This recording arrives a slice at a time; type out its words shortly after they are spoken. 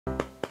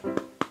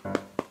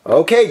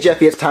Okay,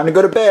 Jeffy, it's time to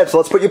go to bed, so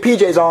let's put your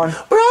PJs on.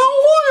 But I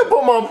don't want to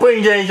put my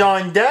PJs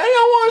on, Daddy.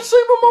 I want to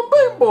sleep in my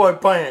big boy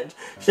pants.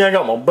 See, I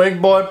got my big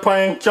boy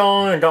pants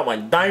on. I got my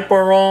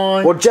diaper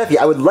on. Well, Jeffy,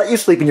 I would let you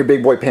sleep in your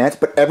big boy pants,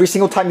 but every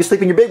single time you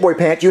sleep in your big boy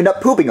pants, you end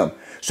up pooping them.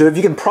 So if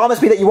you can promise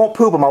me that you won't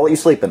poop them, I'll let you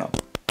sleep in them.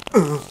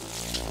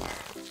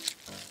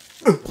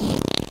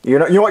 You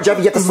know what,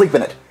 Jeffy? You have to sleep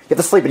in it. You have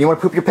to sleep in it. You want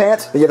to poop your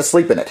pants? Then you have to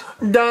sleep in it.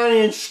 Daddy,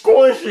 it's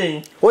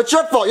squishy. Well, it's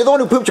your fault. You're the one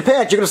who pooped your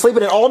pants. You're going to sleep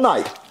in it all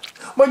night.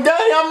 But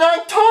Daddy, I'm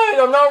not tired.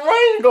 I'm not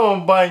ready to go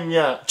to bed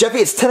yet. Jeffy,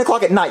 it's 10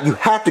 o'clock at night. You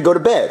have to go to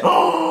bed.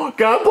 Oh,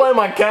 can I play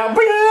my cat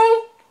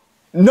piano?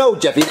 No,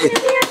 Jeffy.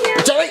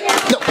 Jeffy,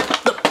 no.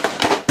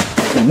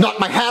 Knock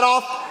my hat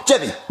off.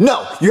 Jeffy,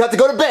 no. You have to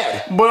go to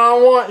bed. But I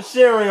want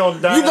cereal,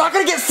 Daddy. You're not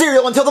going to get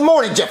cereal until the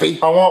morning,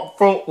 Jeffy. I want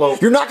Fruit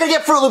Loops. You're not going to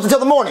get Fruit Loops until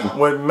the morning.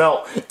 With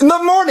milk. In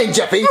the morning,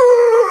 Jeffy.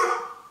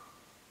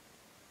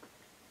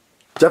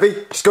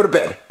 Jeffy, just go to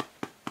bed.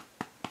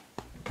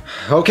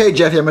 Okay,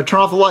 Jeffy, I'm going to turn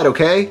off the light,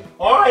 okay?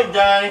 Alright,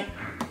 Daddy.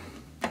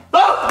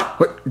 Ah!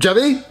 Wait,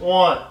 Jeffy?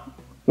 What?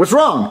 What's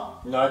wrong?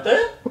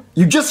 Nothing.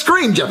 You just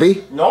screamed,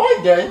 Jeffy. No, I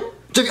didn't.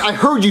 Jeffy, I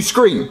heard you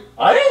scream.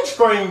 I didn't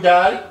scream,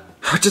 Daddy.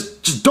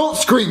 Just don't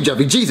scream,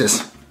 Jeffy.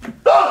 Jesus.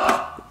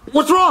 Ah!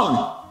 What's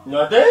wrong?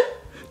 Nothing.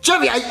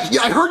 Jeffy,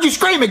 I heard you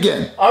scream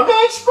again. I'm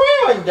not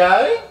screaming,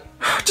 Daddy.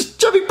 Just,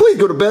 Jeffy, please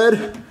go to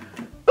bed.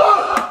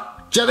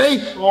 Ah!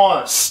 Jeffy.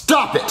 What?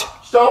 Stop it.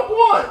 Stop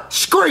what?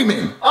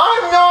 Screaming.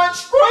 I'm not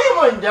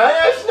screaming,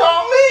 Daddy. That's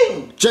not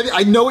me. Jeffy,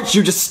 I know it's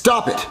you. Just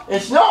stop it.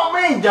 It's not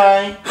me,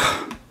 Daddy.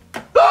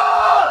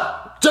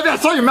 Ah! Jeffy, I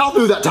saw your mouth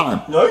move that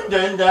time. No, you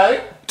didn't,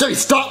 Daddy. Jeffy,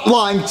 stop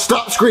lying,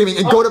 stop screaming,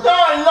 and go to... I'm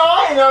not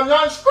lying. I'm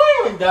not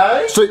screaming,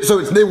 Daddy. So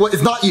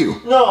it's not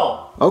you?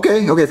 No.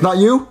 Okay, it's not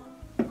you?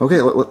 Okay,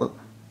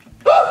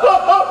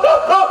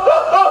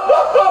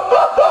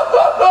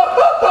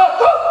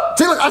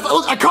 See, look,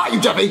 I caught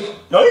you, Jeffy.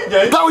 No, you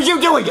didn't. That was you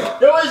doing it.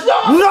 It was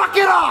not. Knock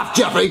it off,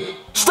 Jeffy.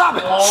 Stop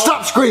it.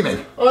 Stop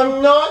screaming.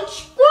 I'm not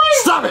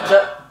screaming. Stop it.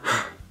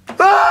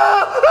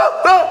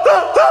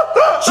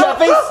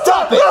 Jeffy,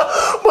 stop it.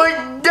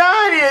 But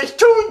Daddy, it's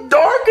too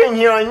dark in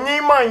here. I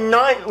need my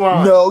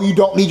nightlight. No, you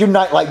don't need your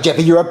nightlight,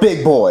 Jeffy. You're a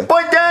big boy.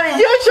 But Daddy,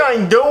 yes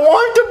I do.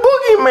 What if the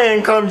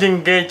boogeyman comes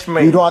and gets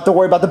me? You don't have to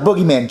worry about the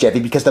boogeyman, Jeffy,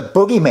 because the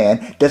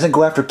boogeyman doesn't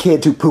go after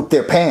kids who poop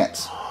their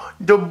pants.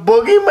 The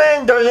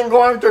boogeyman doesn't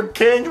go after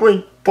kids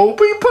with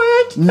poopy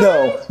pants?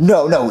 No.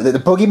 The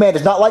boogeyman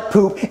does not like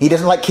poop. He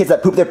doesn't like kids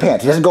that poop their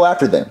pants. He doesn't go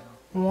after them.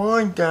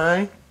 Why,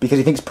 Daddy? Because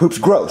he thinks poop's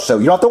gross, so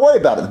you don't have to worry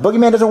about it. The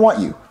boogeyman doesn't want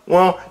you.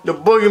 Well, the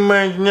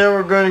boogeyman's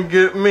never gonna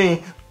get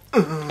me.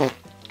 Oh,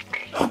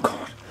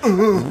 God.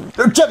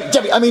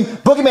 Jeffy, I mean,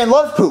 boogeyman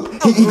loves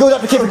poop. He goes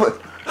after kids who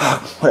poop.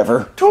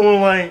 Whatever. Too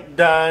late,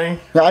 Daddy.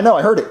 Yeah, I know,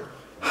 I heard it.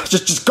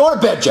 Just go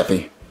to bed,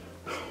 Jeffy.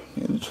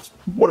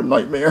 What a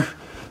nightmare.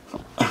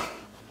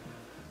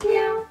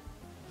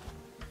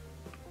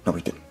 No,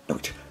 he didn't.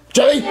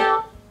 Jeffy!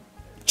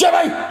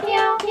 Jeffy!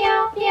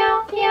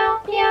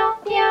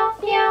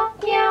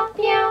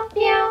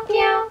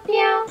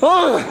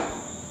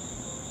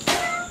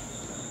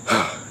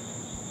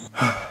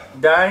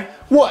 Daddy?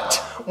 What?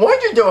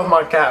 What'd you do with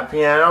my cat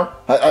piano?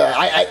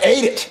 I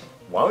ate it.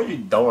 Why would you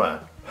do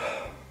that?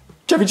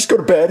 Jeffy, just go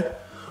to bed.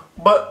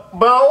 But I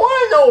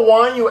want to know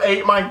why you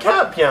ate my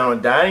cat piano,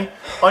 Daddy.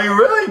 Are you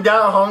really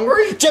that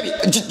hungry? Jeffy,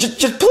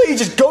 just please,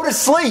 just go to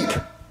sleep.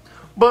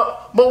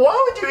 But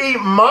why would you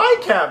eat my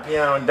cat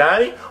piano,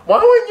 Daddy? Why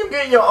wouldn't you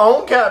get your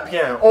own cat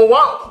piano? Or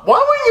why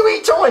wouldn't you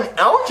eat someone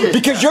else's?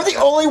 Because you're the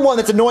only one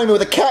that's annoying me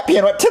with a cat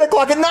piano at 10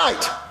 o'clock at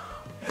night.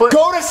 But,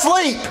 go to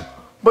sleep.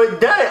 But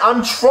Daddy,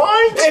 I'm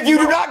trying to... If you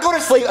do not go to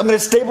sleep, I'm going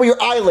to staple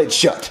your eyelids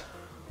shut.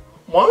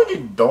 Why would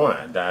you do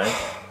that, Daddy?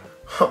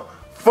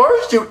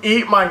 First you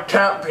eat my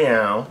cat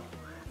piano,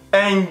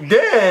 and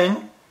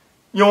then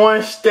you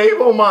want to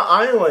staple my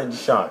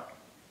eyelids shut.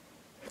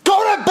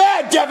 Go to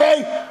bed,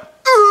 Jeffy!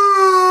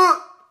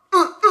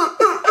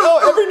 Oh,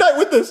 every night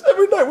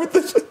with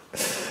this.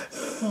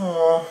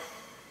 Aww.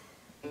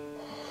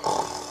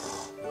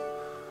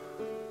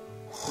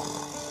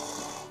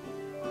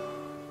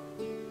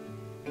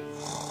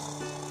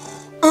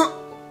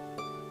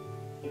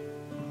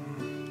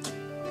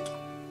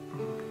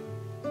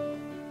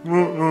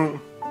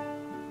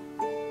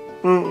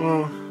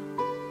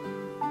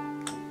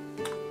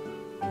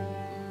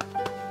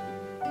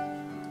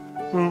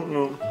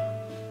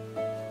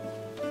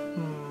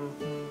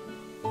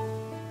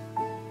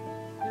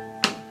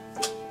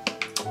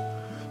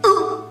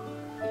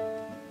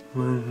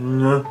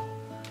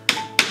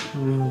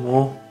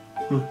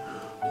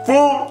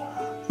 Fruit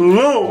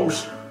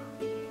Loops.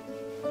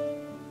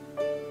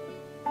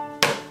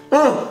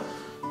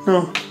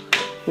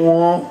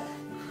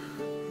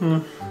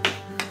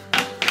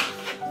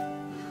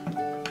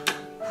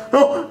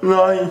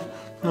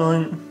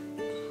 Nine.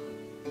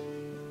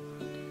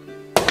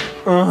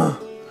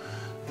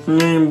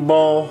 Green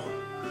ball.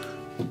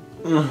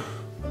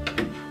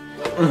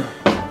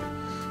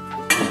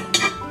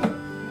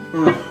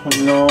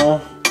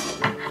 No.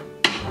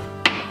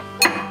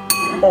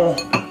 Oh,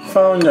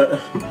 found it.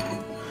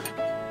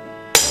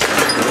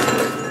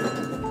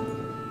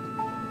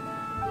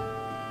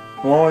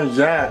 What was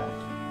that?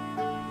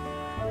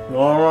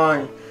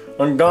 Alright,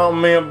 I got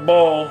me a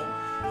bowl.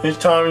 It's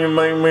time you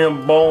make me a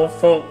bowl of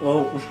Fruit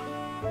Loops.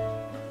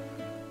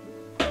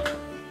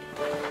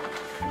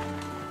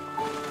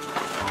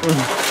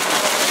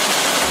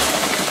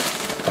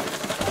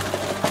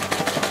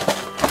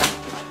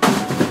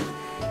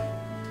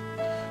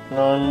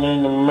 Now I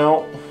need the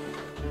milk.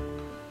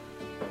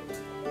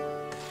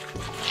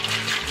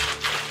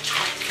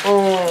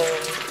 Oh,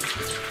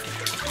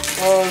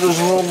 just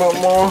a little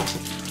bit more.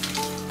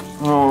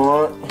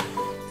 Alright.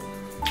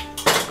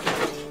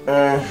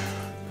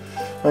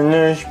 And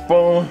then a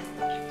spoon.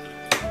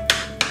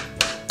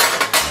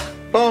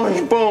 Oh, a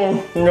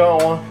spoon.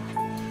 Got one.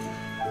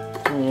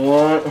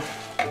 Alright.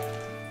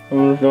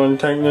 I'm just gonna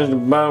take this to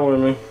bed with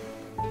me.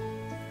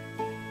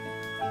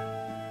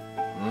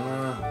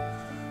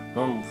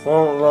 I'm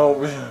Fruit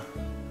Loops.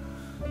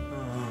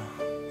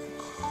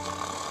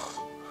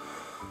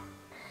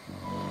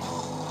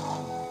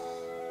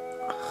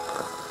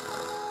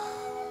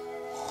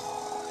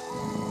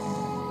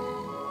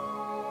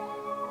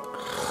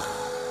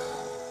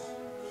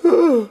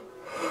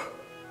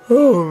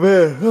 Oh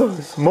man,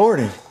 it's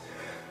morning.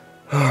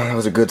 Oh, that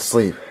was a good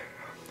sleep.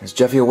 Is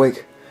Jeffy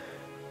awake?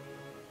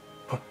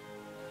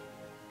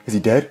 Is he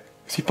dead?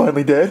 Is he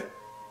finally dead?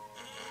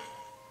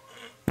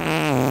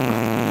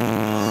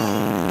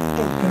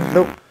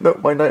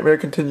 Nope, my nightmare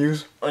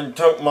continues. I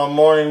took my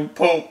morning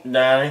poop,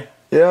 Daddy.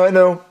 Yeah, I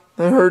know.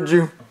 I heard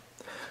you.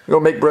 Go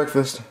make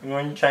breakfast. You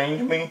want to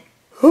change me?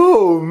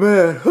 Oh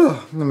man, I'm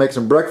gonna make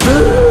some breakfast.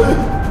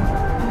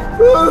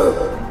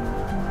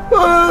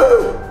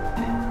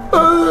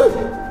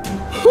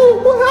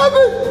 What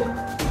happened?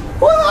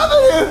 What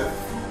happened here?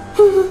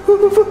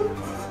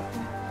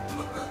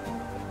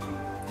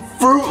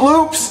 Fruit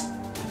Loops?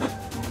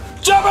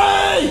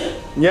 Jeffy!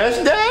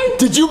 Yes, Dad?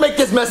 Did you make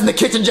this mess in the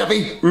kitchen,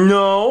 Jeffy?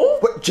 No.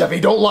 What, Jeffy,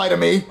 don't lie to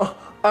me.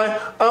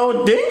 I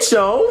don't think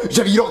so.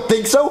 Jeffy, you don't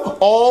think so?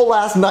 All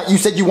last night you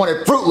said you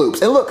wanted Fruit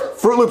Loops. And look,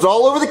 Fruit Loops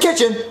all over the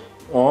kitchen.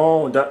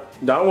 Oh,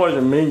 that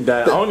wasn't me,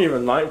 Dad. I don't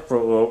even like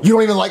Fruit Loops. You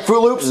don't even like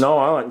Fruit Loops? No,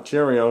 I like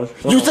Cheerios.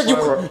 You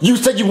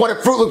said you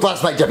wanted Fruit Loops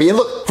last night, Jeffy. And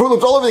look, Fruit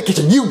Loops all over the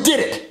kitchen. You did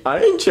it. I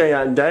didn't say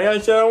that, Dad. I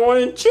said I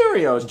wanted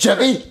Cheerios.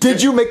 Jeffy,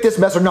 did you make this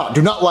mess or not?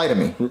 Do not lie to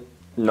me.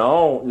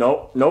 No,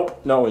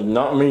 it's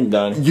not me,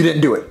 Dad. You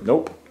didn't do it.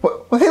 Nope.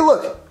 Well, hey,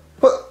 look.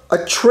 What,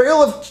 a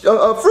trail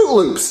of Fruit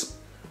Loops.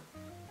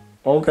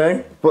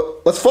 Okay. Well,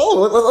 let's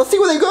follow. Let's see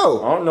where they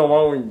go. I don't know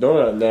why we do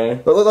that,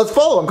 Dad. Let's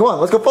follow them. Come on,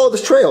 let's go follow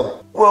this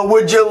trail. Well,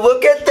 would you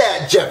look at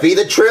that, Jeffy?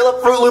 The trail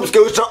of Fruit Loops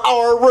goes to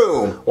our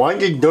room. Why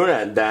did you do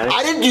that, Daddy?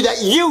 I didn't do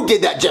that. You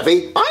did that,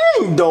 Jeffy. I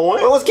didn't do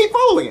it. Well, let's keep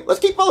following it. Let's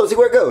keep following it. See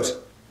where it goes.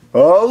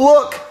 Oh,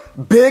 look.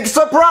 Big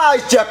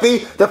surprise,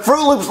 Jeffy. The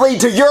Fruit Loops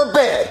lead to your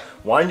bed.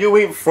 Why did you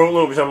eat Fruit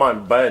Loops on my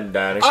bed,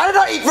 Daddy? I did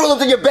not eat Fruit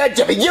Loops in your bed,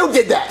 Jeffy. You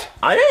did that.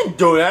 I didn't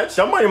do that.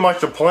 Somebody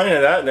must have planted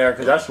that there,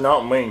 because that's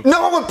not me.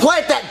 No one would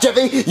plant that,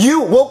 Jeffy.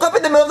 You woke up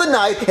in the middle of the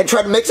night and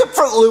tried to make some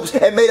Fruit Loops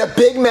and made a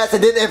big mess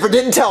and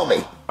didn't tell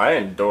me. I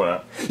didn't do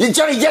that.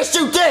 Jeffy, yes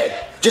you did.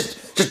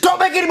 Just don't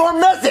make any more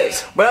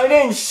messes. But I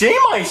didn't see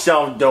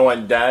myself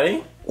doing,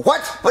 Daddy.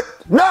 What?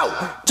 No,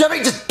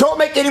 Jeffy, just don't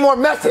make any more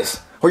messes.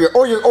 Or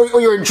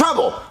you're in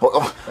trouble.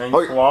 In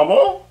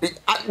trouble?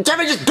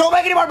 Jeffy, just don't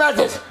make any more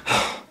messes.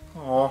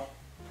 Aw.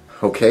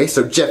 Okay,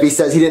 so Jeffy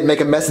says he didn't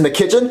make a mess in the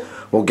kitchen.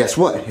 Well, guess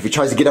what? If he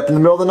tries to get up in the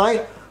middle of the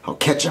night, I'll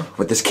catch him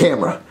with this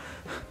camera.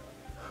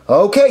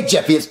 Okay,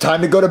 Jeffy, it's time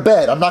to go to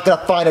bed. I'm not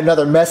gonna find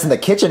another mess in the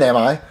kitchen, am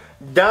I?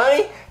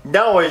 Daddy,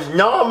 that was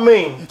not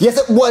me. Yes,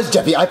 it was,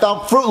 Jeffy. I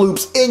found Fruit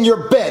Loops in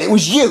your bed. It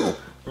was you.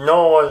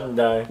 No, it wasn't,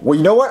 Daddy. Well,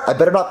 you know what? I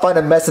better not find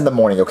a mess in the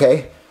morning,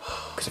 okay?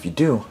 Because if you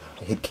do,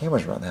 I hid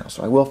cameras around the house,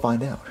 so I will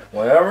find out.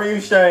 Whatever you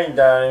say,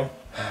 Daddy.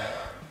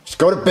 Just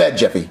go to bed,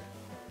 Jeffy.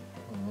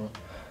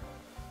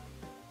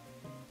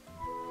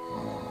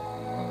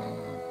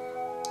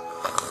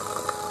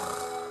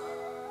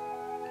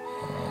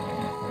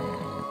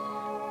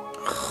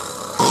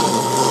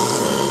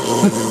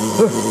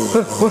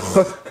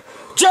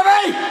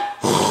 Jeffy!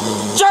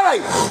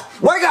 Jeffy!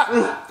 Wake up!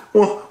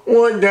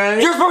 What,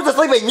 Daddy? You're supposed to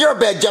sleep in your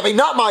bed, Jeffy,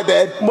 not my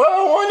bed. Well,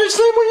 I wanted to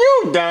sleep with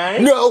you,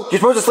 Daddy. No, you're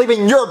supposed to sleep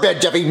in your bed,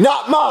 Jeffy,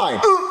 not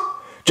mine.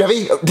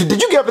 Jeffy,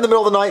 did you get up in the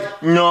middle of the night?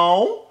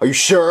 No. Are you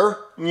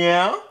sure?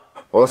 Yeah.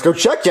 Well, let's go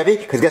check, Jeffy,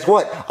 because guess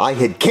what? I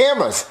hid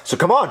cameras. So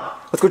come on,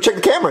 let's go check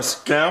the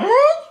cameras. Cameras?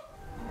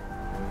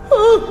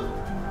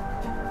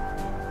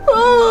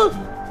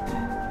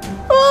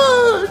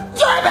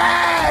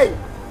 Jeffy!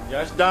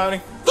 Yes,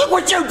 Daddy? Look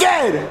what you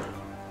did!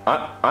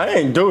 I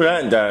didn't do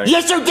that, Daddy.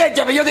 Yes, you did,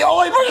 Jeffy. You're the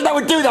only person that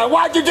would do that.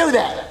 Why'd you do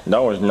that?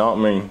 That was not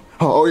me.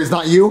 Oh, it's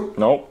not you?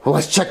 Nope. Well,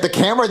 let's check the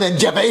camera then,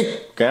 Jeffy.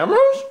 Cameras?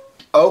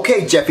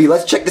 Okay, Jeffy,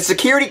 let's check the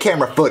security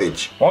camera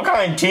footage. What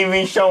kind of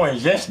TV show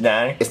is this,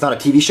 Daddy? It's not a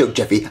TV show,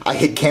 Jeffy. I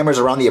hid cameras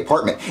around the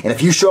apartment, and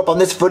if you show up on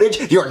this footage,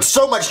 you're in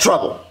so much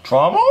trouble.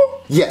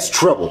 Trouble? Yes,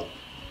 trouble.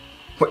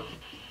 What?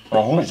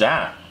 Well, who's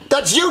that?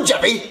 That's you,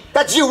 Jeffy!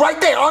 That's you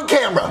right there on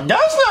camera!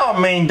 That's not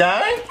me,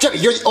 Daddy. Jeffy,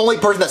 you're the only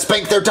person that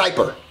spanked their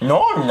diaper.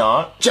 No, I'm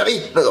not.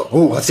 Jeffy!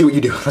 Ooh, let's see what you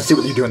do. Let's see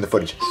what you do in the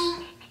footage.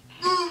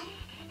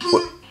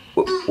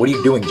 What are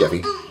you doing,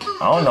 Jeffy?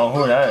 I don't know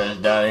who that is,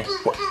 Daddy.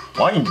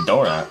 Why are you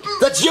doing that?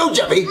 That's you,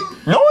 Jeffy!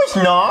 No, it's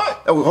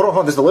not. Oh, hold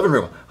on, this is the living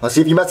room. Let's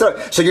see if you messed it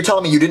up. So you're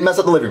telling me you didn't mess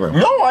up the living room?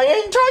 No, I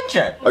didn't touch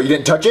it. Oh, you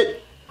didn't touch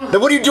it? Then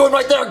what are you doing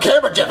right there on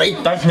camera, Jeffy?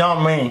 That's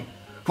not me.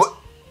 What?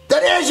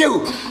 That is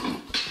you!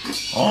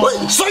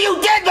 Oh. So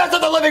you did mess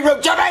up the living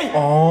room, Jeffy!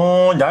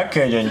 Oh, that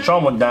kid's in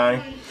trouble,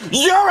 Daddy.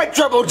 You're in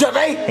trouble,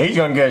 Jeffy! He's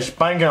gonna get a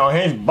spanking on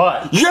his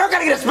butt. You're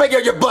gonna get a spanking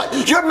on your butt!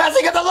 You're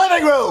messing up the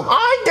living room!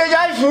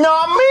 That's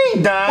not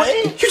me, Daddy.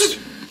 Wait, you just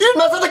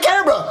messed up the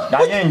camera!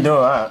 I didn't do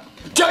that.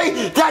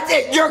 Jeffy, that's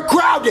it! You're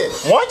grounded!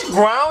 What's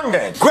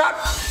grounded? What?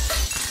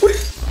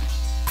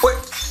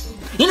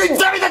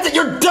 Jeffy, that's it!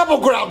 You're double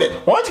grounded!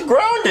 What's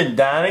grounded,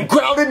 Daddy?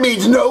 Grounded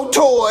means no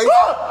toys,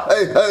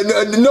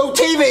 no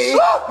TV,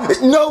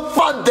 no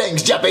fun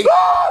things, Jeffy!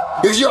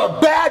 Because you're a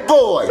bad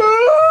boy!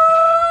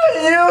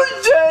 You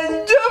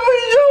said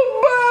Jeffy's a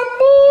bad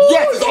boy!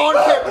 Yes, it's on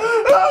camera!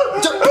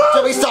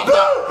 Jeffy, stop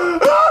now!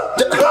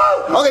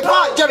 Okay,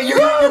 fine, Jeffy,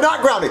 you're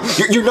not grounded.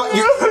 You're not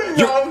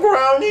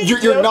grounded.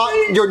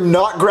 You're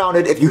not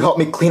grounded if you help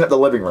me clean up the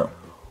living room.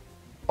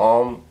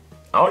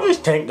 I'll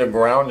just take the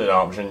grounded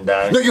option,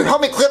 Daddy. No, you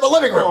help me clean up the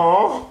living room.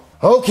 Aww.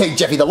 Okay,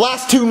 Jeffy, the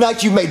last 2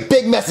 nights you made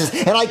big messes,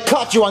 and I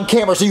caught you on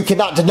camera so you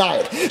cannot deny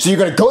it. So you're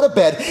gonna go to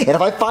bed, and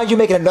if I find you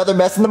making another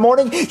mess in the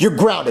morning, you're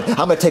grounded. I'm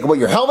gonna take away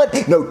your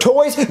helmet, no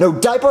toys, no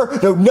diaper,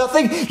 no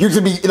nothing. You're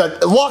gonna be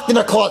locked in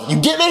a closet. You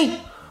get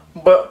me?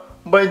 But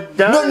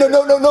Daddy...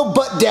 No,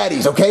 but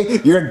daddies, okay?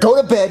 You're gonna go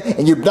to bed,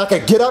 and you're not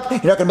gonna get up,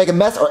 you're not gonna make a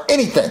mess or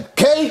anything,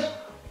 okay?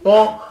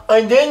 Well,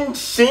 I didn't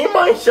see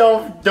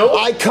myself do it.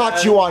 I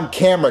caught you on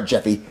camera,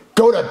 Jeffy.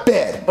 Go to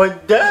bed.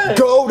 But Dad...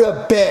 Go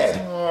to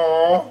bed.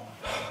 Aww.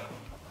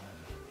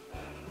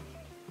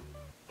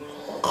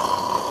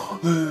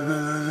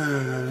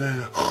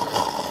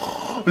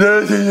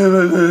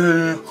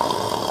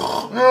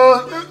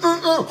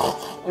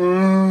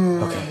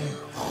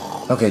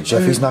 Okay,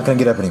 Jeffy's not gonna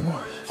get up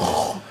anymore.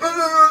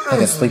 I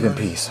can sleep in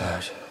peace.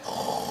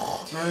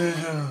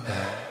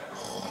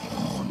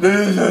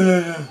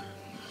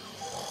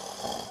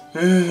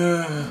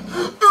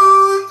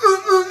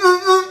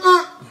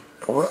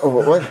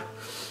 What?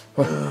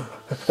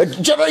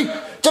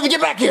 Jeffy,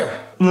 get back here!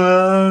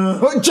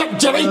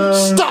 Jeffy,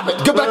 stop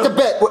it! Go back to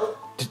bed.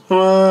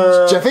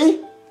 Jeffy?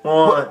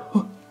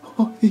 What?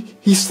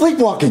 He's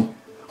sleepwalking.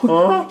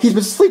 He's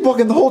been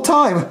sleepwalking the whole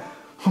time.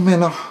 Oh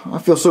man, I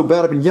feel so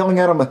bad. I've been yelling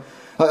at him.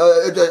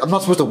 I'm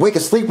not supposed to wake a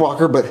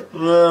sleepwalker, but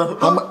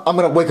I'm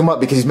gonna wake him up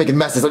because he's making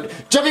messes.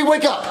 Jeffy,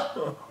 wake up!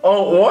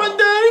 Oh, what,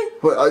 Daddy?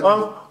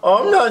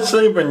 I'm not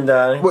sleeping,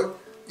 Daddy. What?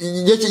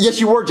 Yes,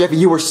 you were, Jeffy.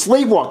 You were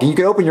sleepwalking. You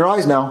can open your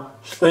eyes now.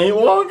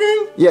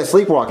 Sleepwalking? Yeah,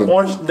 sleepwalking.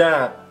 What's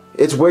that?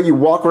 It's where you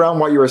walk around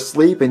while you're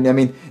asleep, and I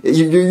mean,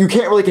 you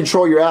can't really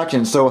control your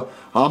actions. So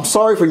I'm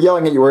sorry for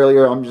yelling at you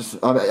earlier. I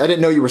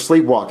didn't know you were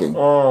sleepwalking.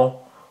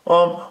 Oh,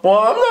 well,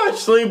 I'm not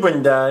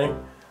sleeping, Daddy.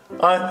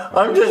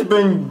 I've just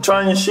been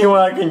trying to see what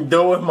I can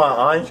do with my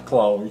eyes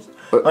closed.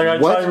 Like I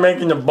tried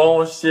making a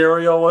bowl of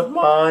cereal with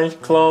my eyes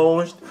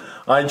closed.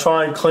 I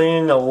tried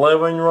cleaning the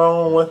living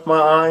room with my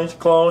eyes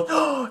closed.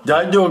 Did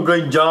I do a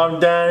good job,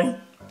 Daddy?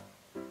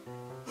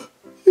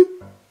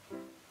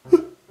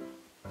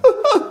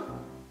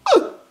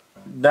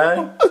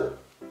 Daddy?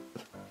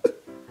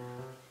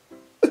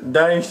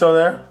 Daddy still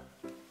there?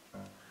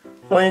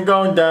 Where you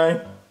go,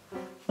 Daddy?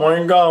 Where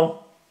you go?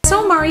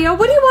 So Mario,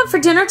 what do you want for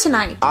dinner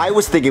tonight? I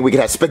was thinking we could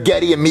have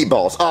spaghetti and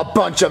meatballs. A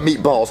bunch of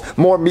meatballs.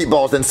 More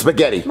meatballs than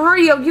spaghetti.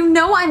 Mario, you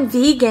know I'm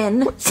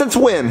vegan. Since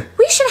when?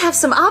 We should have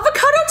some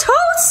avocado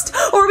toast.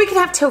 Or we could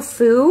have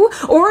tofu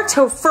or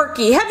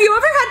tofurkey. Have you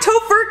ever had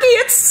tofurkey?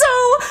 It's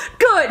so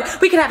good.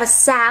 We could have a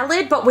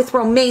salad, but with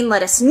romaine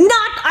lettuce,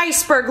 not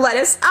iceberg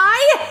lettuce.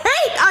 I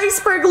hate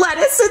iceberg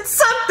lettuce. It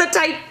sunk the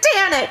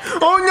Titanic.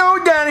 Oh no,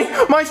 Daddy.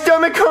 My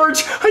stomach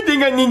hurts. I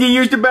think I need to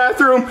use the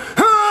bathroom.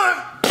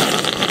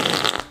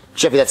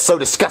 Jeffy, that's so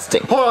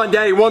disgusting. Hold on,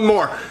 Daddy, one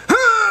more.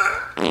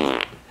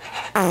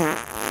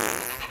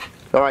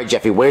 Alright,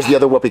 Jeffy, where's the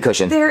other whoopee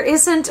cushion? There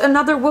isn't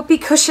another whoopee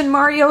cushion,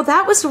 Mario.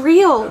 That was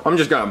real. I'm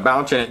just gonna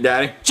bounce in it,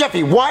 Daddy.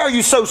 Jeffy, why are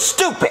you so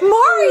stupid?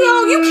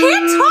 Mario, you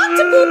can't talk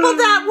to people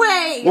that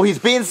way. Well, he's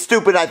being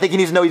stupid. I think he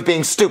needs to know he's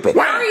being stupid.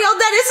 Mario,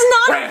 that is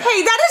not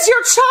okay. That is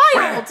your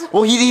child.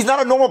 Well, he's not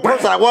a normal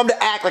person. I want him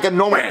to act like a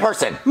normal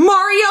person.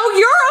 Mario,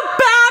 you're a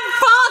bad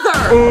father.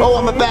 Oh,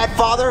 I'm a bad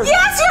father?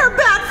 Yes, you're a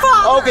bad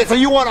father. Okay, so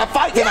you want to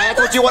fight tonight. That's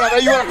what you want to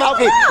do. You want to fight?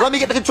 Okay, let me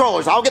get the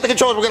controllers. I'll get the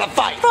controllers. We're going to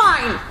fight.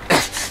 Fine.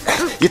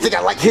 You think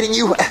I like hitting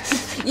you?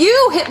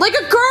 You hit like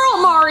a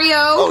girl, Mario.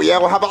 Oh, yeah?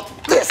 Well, how about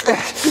this?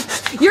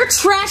 You're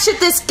trash at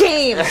this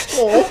game.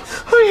 Oh,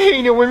 I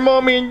hate it when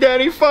Mommy and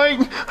Daddy fight.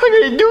 I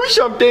gotta do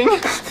something.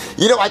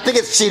 You know, I think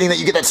it's cheating that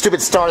you get that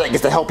stupid star that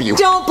gets to help you.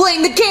 Don't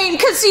blame the game,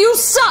 because you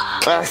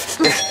suck.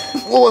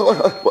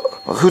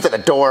 Who's at the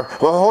door?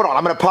 Well, hold on.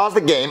 I'm going to pause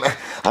the game.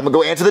 I'm gonna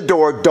go answer the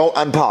door. Don't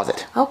unpause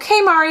it.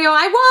 Okay, Mario,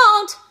 I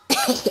won't.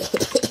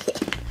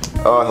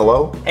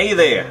 Hello? Hey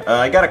there,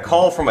 I got a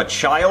call from a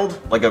child,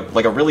 like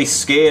a really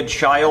scared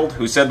child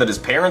who said that his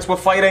parents were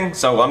fighting,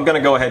 so I'm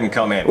gonna go ahead and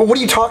come in. Well, what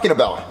are you talking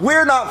about?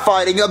 We're not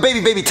fighting.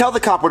 Baby, tell the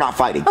cop we're not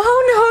fighting.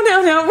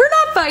 Oh, no, we're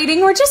not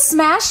fighting, we're just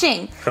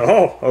smashing.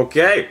 Oh,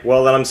 okay.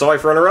 Well, then I'm sorry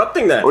for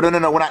interrupting then. Oh,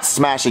 no, we're not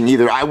smashing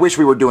either. I wish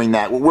we were doing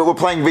that. We're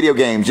playing video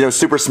games, you know,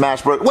 Super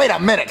Smash Bros. Wait a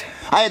minute!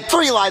 I had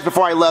 3 lives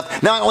before I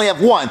left, now I only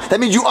have 1. That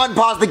means you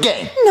unpaused the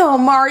game. No,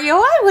 Mario,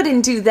 I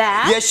wouldn't do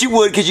that. Yes, you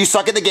would, because you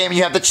suck at the game and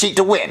you have to cheat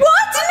to win. What?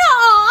 No!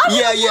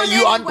 Yeah,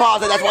 you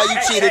unpaused it. That's why you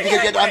cheated,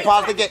 because you had to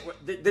unpause the game.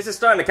 This is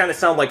starting to kind of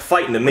sound like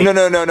fighting to me.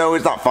 No,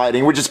 it's not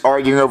fighting. We're just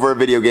arguing over a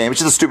video game. It's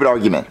just a stupid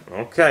argument.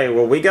 Okay,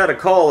 well, we got a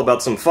call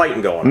about some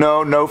fighting going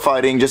on. No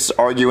fighting, just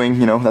arguing,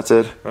 you know, that's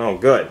it. Oh,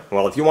 good.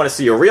 Well, if you want to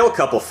see a real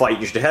couple fight,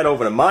 you should head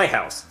over to my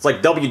house. It's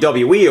like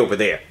WWE over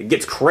there. It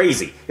gets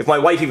crazy. If my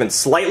wife even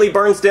slightly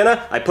burns dinner,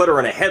 I put her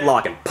in a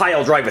headlock and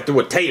pile drive her through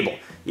a table.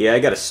 Yeah, I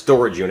got a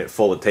storage unit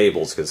full of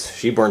tables, because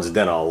she burns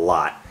dinner a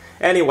lot.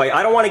 Anyway,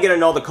 I don't want to get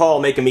another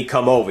call making me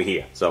come over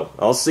here, so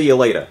I'll see you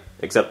later.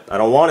 Except, I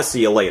don't want to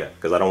see you later,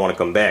 because I don't want to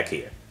come back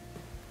here.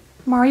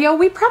 Mario,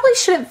 we probably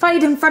shouldn't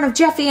fight in front of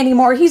Jeffy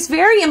anymore. He's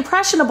very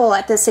impressionable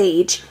at this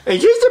age.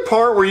 Is this the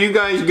part where you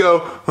guys go,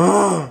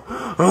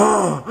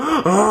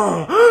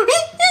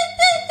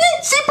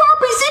 see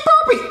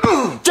Poppy?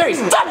 Jerry,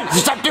 stop it!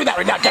 Stop doing that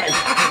right now, Jerry!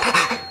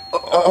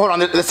 Hold on,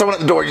 there's someone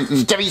at the door.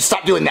 Jerry,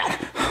 stop doing that.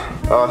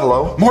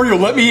 Hello? Mario,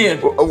 let me in.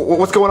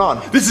 What's going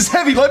on? This is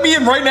heavy. Let me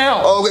in right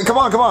now. Oh, come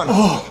on.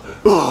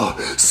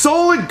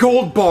 Solid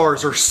gold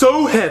bars are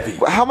so heavy.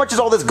 How much is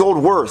all this gold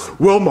worth?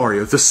 Well,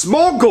 Mario, the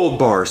small gold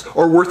bars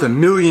are worth $1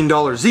 million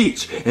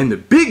each, and the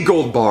big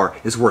gold bar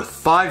is worth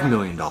 $5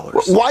 million.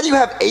 Why do you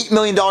have $8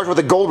 million worth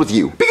of gold with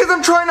you? Because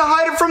I'm trying to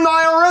hide it from the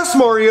IRS,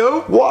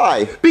 Mario.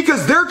 Why?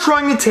 Because they're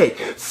trying to take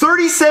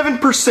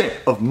 37%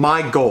 of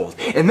my gold,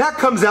 and that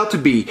comes out to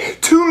be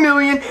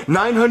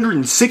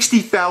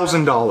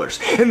 $2,960,000.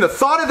 And the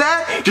thought of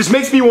that just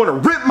makes me want to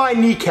rip my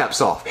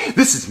kneecaps off.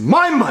 This is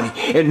my money,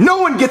 and no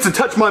one gets to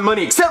touch my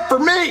money except for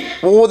me.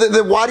 Well,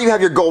 then why do you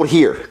have your gold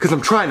here? Because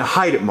I'm trying to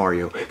hide it,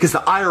 Mario. Because the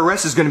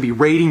IRS is going to be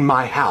raiding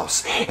my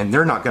house, and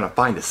they're not going to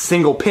find a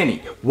single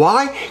penny.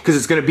 Why? Because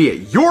it's going to be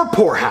at your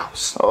poor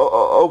house.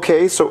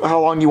 Okay, so how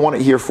long do you want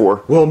it here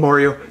for? Well,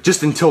 Mario,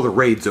 just until the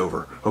raid's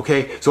over,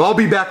 okay? So I'll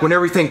be back when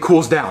everything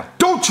cools down.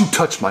 Don't you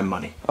touch my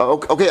money.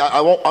 Okay,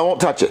 I won't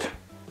touch it.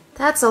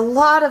 That's a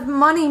lot of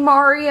money,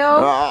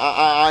 Mario.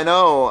 I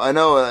know. I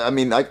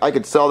mean, I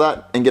could sell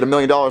that and get $1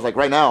 million like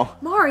right now.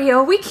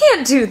 Mario, we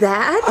can't do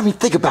that. I mean,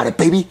 think about it,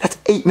 baby. That's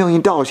 $8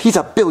 million. He's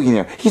a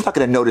billionaire. He's not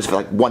gonna notice if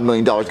like $1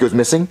 million goes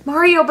missing.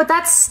 Mario, but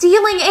that's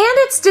stealing and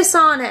it's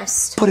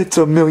dishonest. But it's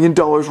 $1 million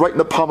right in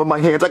the palm of my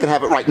hands. I can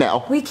have it right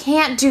now. We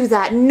can't do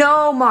that.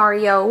 No,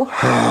 Mario.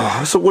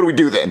 So what do we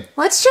do then?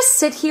 Let's just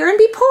sit here and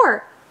be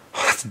poor.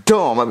 That's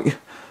dumb. I mean,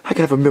 I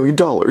can have $1 million.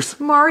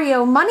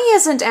 Mario, money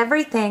isn't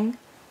everything.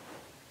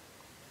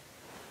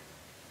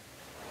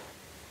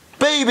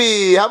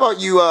 Baby, how about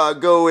you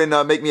go and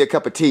make me a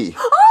cup of tea?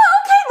 Oh,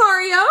 okay,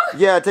 Mario.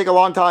 Yeah, take a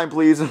long time,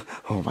 please.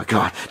 Oh my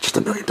God, just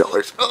 $1 million.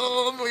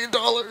 Oh, $1 million.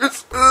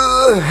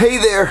 Hey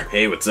there.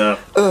 Hey, what's up?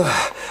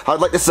 I'd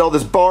like to sell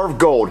this bar of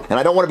gold, and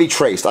I don't want to be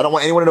traced. I don't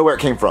want anyone to know where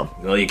it came from.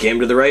 Well, you came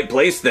to the right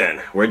place then.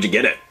 Where'd you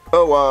get it?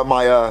 Oh,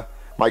 my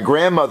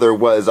grandmother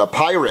was a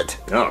pirate.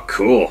 Oh,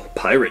 cool.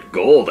 Pirate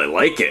gold. I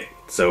like it.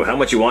 So how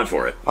much you want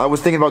for it? I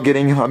was thinking about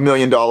getting $1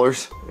 million.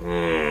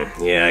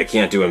 Yeah, I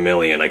can't do $1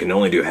 million. I can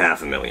only do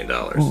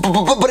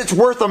 $500,000. But it's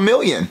worth $1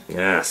 million.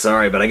 Yeah,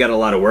 sorry, but I got a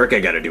lot of work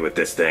I gotta do with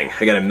this thing.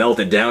 I gotta melt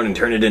it down and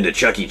turn it into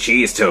Chuck E.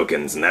 Cheese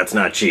tokens, and that's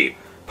not cheap.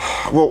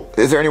 Well,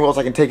 is there anywhere else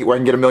I can take it where I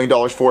can get $1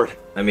 million for it?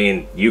 I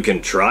mean, you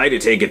can try to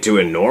take it to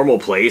a normal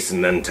place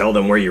and then tell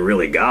them where you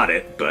really got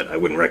it, but I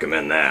wouldn't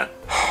recommend that.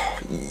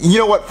 You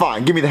know what?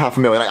 Fine, give me the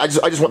 $500,000. I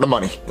just want the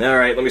money.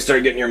 Alright, let me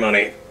start getting your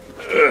money.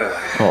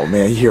 Oh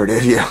man, here it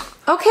is, yeah.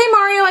 Okay,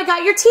 Mario, I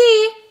got your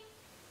tea.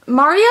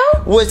 Mario?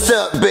 What's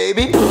up,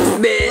 baby?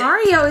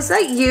 Mario, is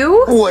that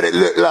you? What it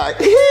look like?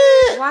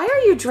 Why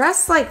are you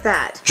dressed like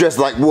that? Dressed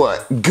like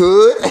what?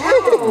 Good?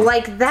 Oh,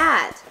 like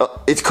that.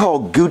 It's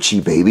called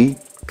Gucci, baby.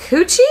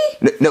 Coochie?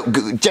 No,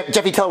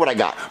 Jeffy, tell her what I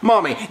got.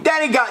 Mommy,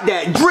 Daddy got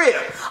that drip.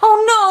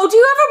 Oh no, do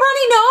you have a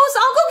runny nose?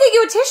 I'll go get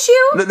you a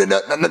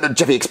tissue. No,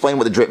 Jeffy, explain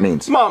what the drip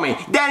means. Mommy,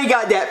 Daddy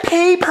got that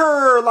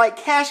paper, like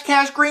cash,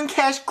 green.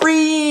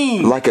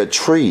 Like a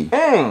tree.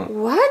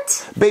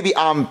 What? Baby,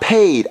 I'm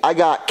paid. I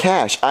got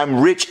cash.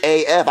 I'm rich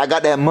AF. I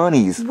got that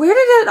monies. Where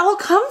did it all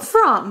come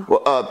from?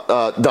 Well,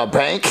 the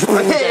bank.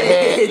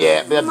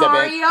 Yeah, that's the bank.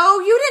 Mario,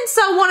 you didn't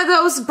sell one of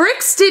those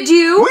bricks, did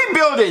you? We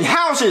building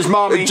houses,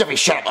 Mommy. Jeffy,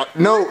 shut up.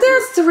 No. There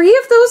are 3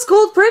 of those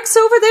gold bricks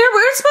over there.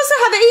 We're supposed to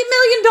have $8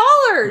 million.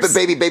 But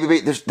baby,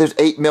 there's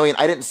 $8 million.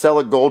 I didn't sell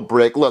a gold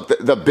brick. Look,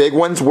 the big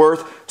one's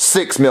worth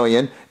 $6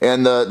 million,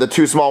 and the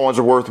 2 small ones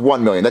are worth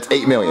 $1 million. That's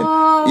 $8 million.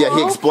 Oh, yeah,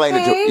 he explained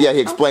it to. Yeah, he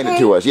explained it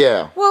to us.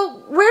 Yeah.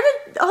 Well, where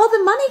did all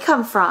the money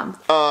come from?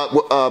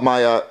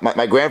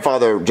 My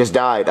grandfather just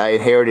died. I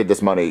inherited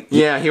this money.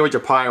 Yeah, he was a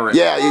pirate.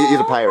 Yeah, he's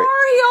a pirate.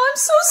 Mario, I'm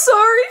so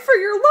sorry for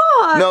your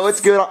loss. No,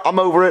 it's good. I'm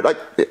over it. Like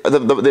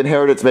the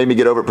inheritance made me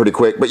get over it pretty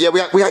quick. But yeah, we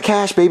got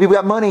cash, baby. We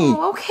got money.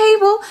 Oh, okay,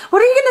 well,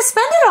 what are you gonna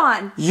spend it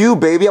on? You,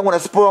 baby. I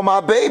want to spoil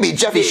my baby.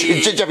 Jeffy,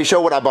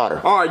 show what I bought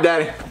her. All right,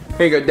 Daddy.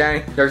 Here you go,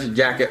 Daddy. There's your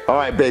jacket. All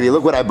right, baby.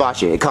 Look what I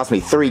bought you. It cost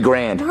me $3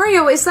 grand.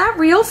 Mario, is that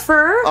real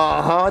fur?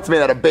 It's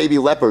made out of baby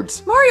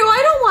leopards. Mario,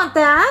 I don't want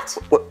that.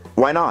 What?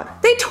 Why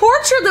not? They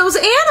torture those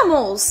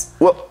animals.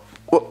 Well,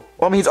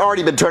 I mean, he's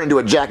already been turned into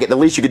a jacket. The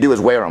least you could do is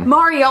wear him.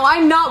 Mario,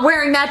 I'm not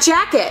wearing that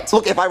jacket.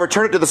 Look, if I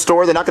return it to the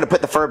store, they're not going to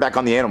put the fur back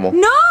on the animal.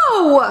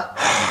 No!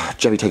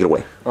 Jeffy, take it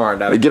away. All right,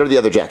 Daddy. Get her the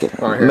other jacket.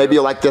 All right, Maybe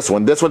you'll like this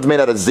one. This one's made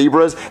out of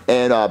zebras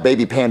and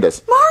baby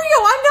pandas. Mario,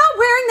 I'm not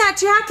wearing that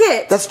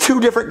jacket. That's 2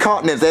 different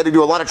continents. They had to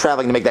do a lot of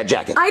traveling to make that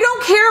jacket. I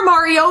don't care,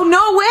 Mario.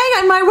 No way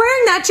am I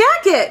wearing that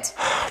jacket.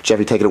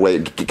 Jeffy, take it away.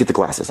 Get the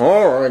glasses.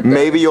 All right, Daddy.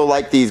 Maybe you'll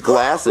like these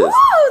glasses.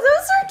 Whoa,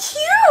 those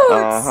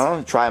are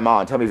cute. Try them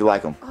on. Tell me if you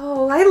like them.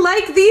 Oh, I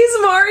like these,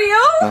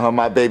 Mario.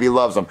 My baby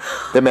loves them.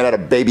 They're made out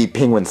of baby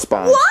penguin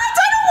spines. What?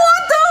 I don't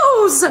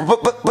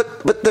want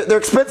those. But they're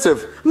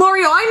expensive.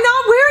 Mario, I'm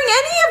not wearing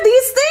any of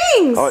these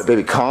things. All right,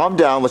 baby, calm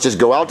down. Let's just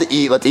go out to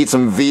eat. Let's eat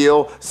some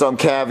veal, some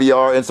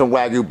caviar, and some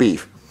Wagyu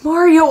beef.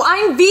 Mario,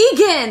 I'm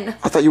vegan.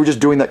 I thought you were just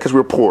doing that because we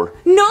were poor.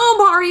 No,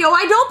 Mario,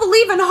 I don't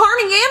believe in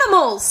harming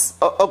animals.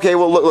 Okay,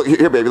 well, look,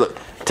 here, baby, look.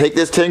 Take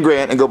this 10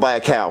 grand and go buy a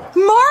cow. Mario,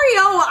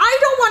 I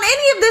don't want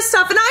any of this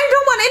stuff, and I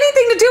don't want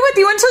anything to do with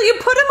you until you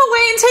put them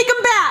away and take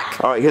them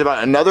back. All right, here's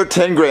about another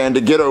 10 grand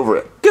to get over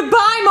it.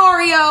 Goodbye,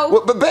 Mario.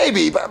 Well, but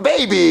baby,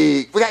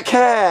 we got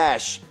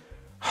cash.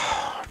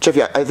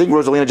 Jeffy, I think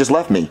Rosalina just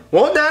left me.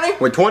 Well, Daddy,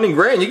 with 20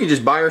 grand, you can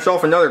just buy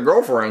yourself another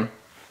girlfriend.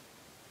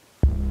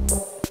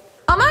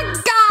 Oh my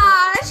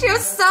gosh, you're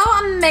so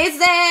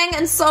amazing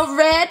and so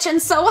rich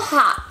and so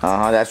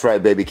hot. That's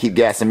right, baby. Keep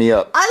gassing me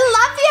up. I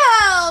love you.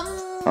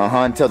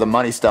 Until the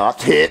money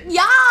stops. Hit.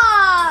 Yeah.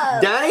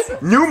 Daddy,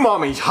 new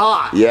mommy's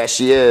hot. Yeah,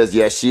 she is.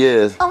 Yes, she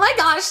is. Oh my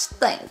gosh,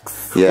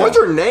 thanks. Yeah. What's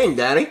her name,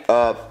 Daddy?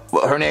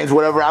 Well, her name's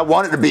whatever I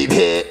want it to be.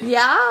 Hit.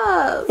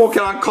 Yeah. Well,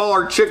 can I call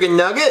her Chicken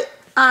Nugget?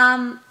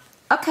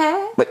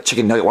 Okay. But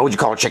Chicken Nugget, why would you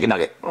call her Chicken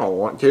Nugget? I don't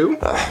want to.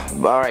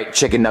 All right,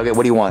 Chicken Nugget,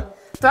 what do you want?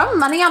 Throw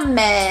money on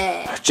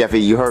me. Jeffy,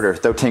 you heard her.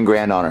 Throw 10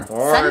 grand on her.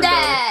 Send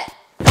it.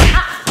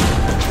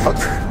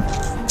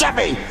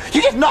 Jeffy,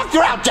 you just knocked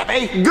her out,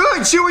 Jeffy.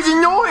 Good, she was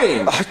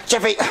annoying.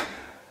 Jeffy.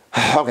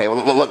 Okay,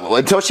 well, look,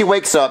 until she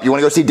wakes up, you want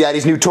to go see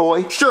Daddy's new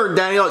toy? Sure,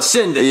 Daddy, let's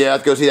send it. Yeah,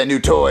 let's go see that new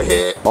toy.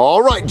 Hit.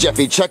 All right,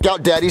 Jeffy, check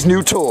out Daddy's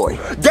new toy.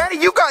 Daddy,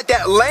 you got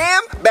that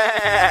lamp?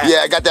 Bah.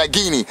 Yeah, I got that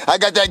guinea. And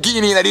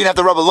I didn't have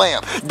to rub a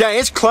lamp. Daddy,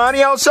 it's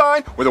cloudy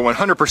outside with a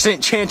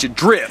 100% chance of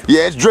drip.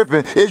 Yeah, it's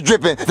dripping. It's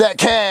dripping. That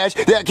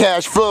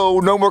cash flow.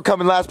 No more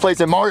coming last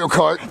place in Mario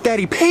Kart.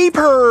 Daddy,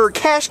 paper.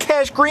 Cash,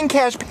 green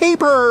cash,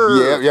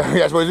 paper. Yeah,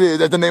 that's what it is.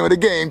 That's the name of the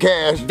game,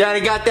 cash.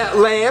 Daddy got that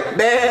lamp?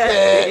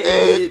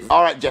 Bah.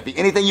 All right, Jeffy,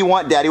 anything you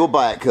want, Daddy will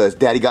buy it, because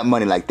Daddy got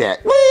money like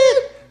that.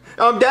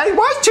 Daddy,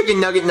 why is Chicken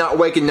Nugget not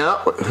waking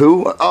up?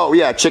 Who? Oh,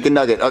 yeah, Chicken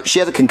Nugget. She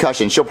has a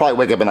concussion. She'll probably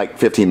wake up in like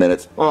 15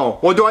 minutes. Oh,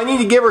 well, do I need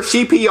to give her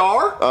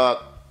CPR?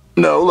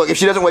 No, look, if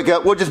she doesn't wake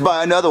up, we'll just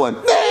buy another one.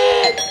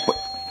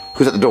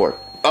 Who's at the door?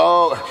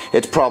 Oh,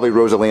 it's probably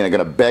Rosalina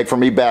gonna beg for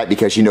me back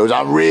because she knows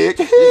I'm rich.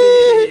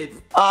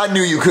 I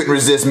knew you couldn't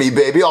resist me,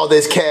 baby. All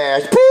this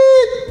cash.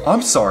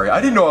 I'm sorry,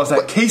 I didn't know I was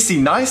at Casey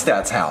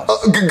Neistat's house.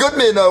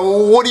 Goodman,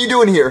 what are you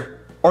doing here?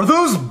 Are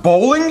those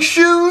bowling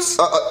shoes?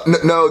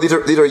 No, these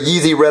are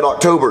Yeezy Red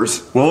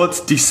Octobers. Well, it's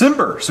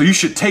December, so you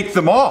should take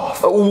them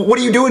off. What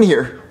are you doing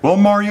here? Well,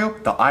 Mario,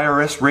 the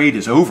IRS raid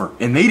is over,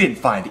 and they didn't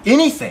find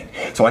anything.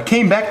 So I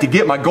came back to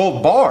get my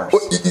gold bars.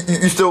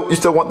 You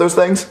still want those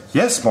things?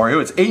 Yes,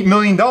 Mario, it's $8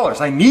 million.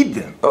 I need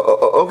them.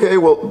 Okay,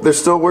 well, they're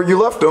still where you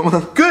left them.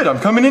 Good, I'm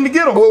coming in to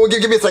get them. Well,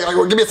 give me a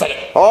second. Give me a second.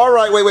 All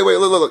right, wait.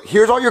 Look.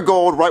 Here's all your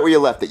gold right where you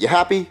left it. You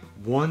happy?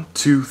 1,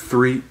 2,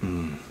 3.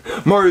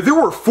 Mario, there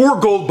were 4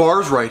 gold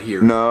bars right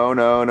here. No.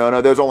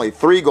 There's only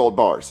 3 gold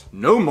bars.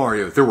 No,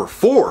 Mario, there were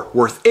 4,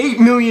 worth $8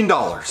 million.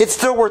 It's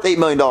still worth $8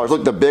 million.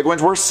 Look, the big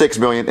one's worth $6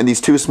 million, and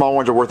these 2 small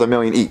ones are worth $1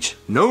 million each.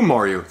 No,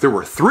 Mario, there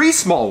were 3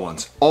 small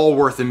ones, all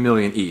worth $1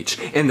 million each,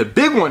 and the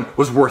big one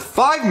was worth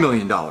 $5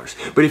 million.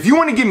 But if you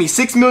want to give me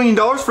 $6 million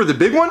for the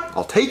big one,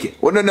 I'll take it.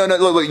 Well, no.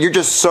 Look, you're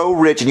just so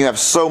rich and you have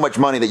so much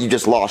money that you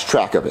just lost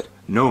track of it.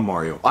 No,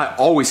 Mario, I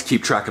always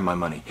keep track of my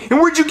money. And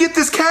where'd you get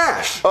this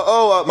cash?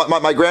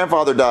 My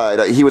grandfather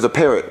died. He was a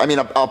parrot. I mean,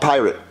 a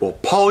pirate. Well,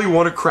 Polly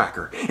want a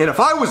cracker. And if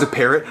I was a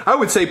parrot, I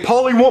would say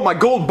Polly want my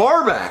gold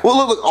bar back. Well,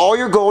 look, all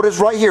your gold is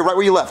right here, right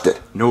where you left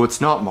it. No,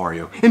 it's not,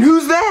 Mario. And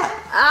who's that?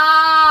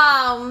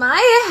 Oh, my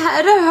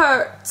head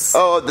hurts.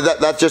 Oh,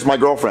 that's just my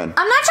girlfriend.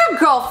 I'm not your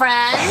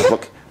girlfriend.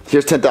 Look,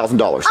 here's $10,000.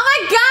 Oh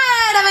my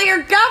god, I'm your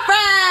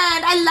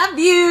girlfriend. I love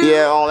you.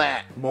 Yeah, all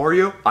that.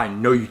 Mario, I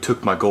know you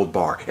took my gold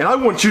bar, and I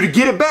want you to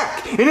get it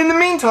back. And in the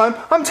meantime,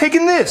 I'm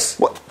taking this.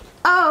 What?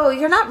 Oh,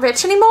 you're not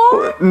rich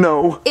anymore?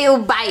 No. Ew,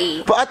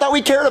 bye. But I thought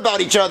we cared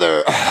about each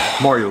other.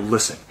 Mario,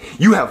 listen.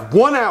 You have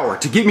 1 hour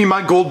to get me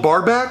my gold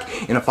bar back,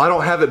 and if I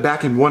don't have it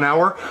back in 1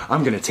 hour,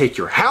 I'm gonna take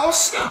your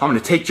house, I'm gonna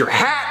take your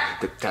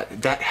hat,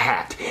 that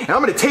hat, and I'm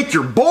gonna take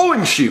your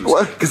bowling shoes.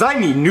 What? Because I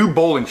need new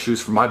bowling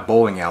shoes for my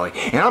bowling alley,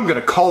 and I'm gonna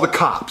call the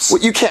cops.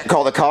 Well, you can't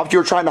call the cops. You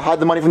were trying to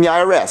hide the money from the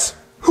IRS.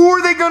 Who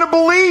are they gonna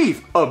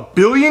believe? A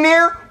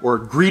billionaire or a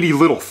greedy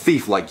little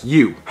thief like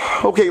you?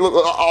 Okay,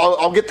 look,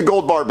 I'll get the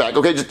gold bar back,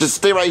 okay? Just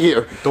stay right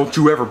here. Don't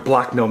you ever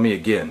blackmail me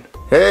again.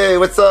 Hey,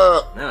 what's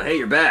up? Oh, hey,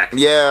 you're back.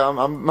 Yeah,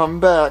 I'm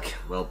back.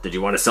 Well, did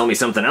you want to sell me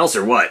something else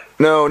or what?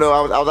 No,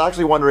 I was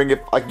actually wondering if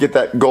I could get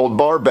that gold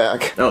bar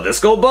back. Oh, this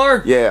gold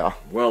bar? Yeah.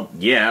 Well,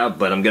 yeah,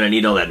 but I'm gonna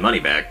need all that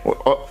money back.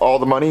 All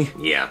the money?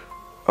 Yeah.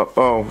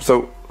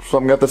 So I'm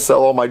gonna have to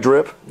sell all my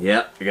drip?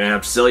 Yeah, you're gonna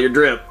have to sell your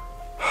drip.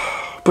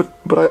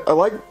 But I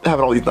like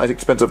having all these nice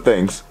expensive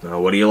things.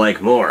 What do you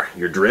like more,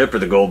 your drip or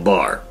the gold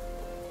bar?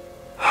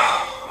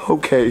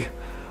 Okay,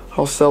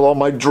 I'll sell all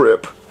my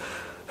drip.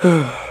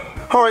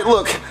 Alright,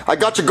 look, I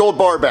got your gold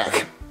bar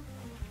back.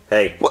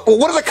 Hey.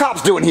 What are the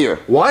cops doing here?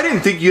 Well, I didn't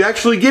think you'd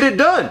actually get it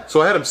done,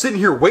 so I had them sitting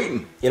here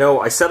waiting. You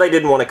know, I said I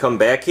didn't want to come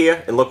back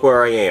here, and look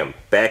where I am,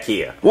 back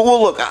here. Well,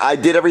 look, I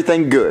did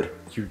everything good.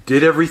 You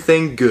did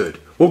everything good.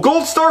 Well,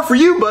 gold star for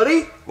you,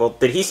 buddy. Well,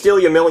 did he steal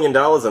you $1 million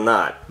or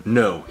not?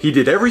 No, he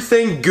did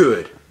everything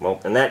good.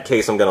 Well, in that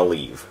case, I'm gonna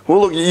leave.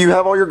 Well, look, you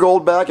have all your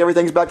gold back,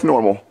 everything's back to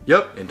normal.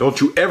 Yep, and don't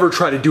you ever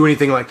try to do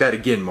anything like that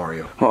again,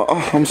 Mario.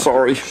 I'm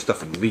sorry.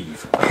 Stuff and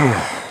leave.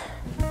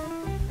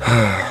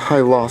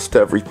 I lost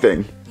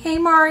everything. Hey,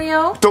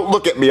 Mario. Don't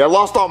look at me, I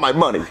lost all my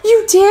money.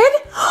 You did?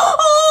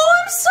 Oh,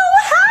 I'm so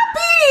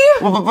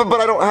happy! But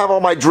I don't have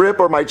all my drip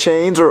or my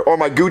chains or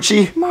my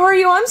Gucci.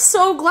 Mario, I'm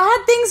so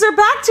glad things are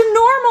back to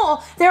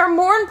normal. There are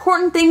more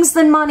important things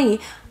than money,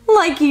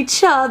 like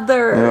each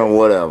other. Yeah,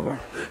 whatever.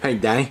 Hey,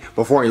 Danny,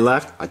 before he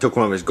left, I took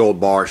one of his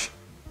gold bars.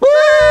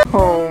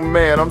 Oh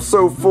man, I'm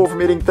so full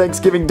from eating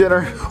Thanksgiving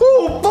dinner.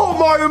 Oh,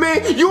 Mario,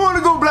 man, you want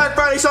to go Black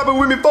Friday shopping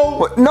with me, folks?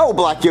 What? No,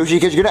 Black Yoshi,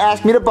 because you're gonna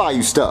ask me to buy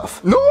you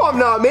stuff. No, I'm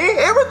not, man.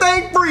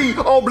 Everything free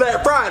on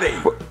Black Friday.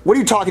 What are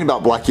you talking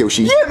about, Black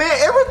Yoshi? Yeah, man,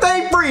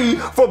 everything free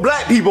for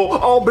black people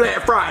on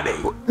Black Friday.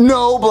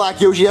 No, Black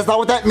Yoshi, that's not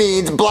what that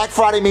means. Black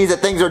Friday means that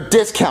things are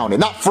discounted,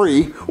 not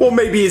free. Well,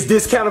 maybe it's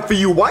discounted for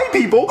you white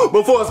people,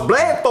 but for us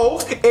black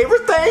folks,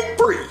 everything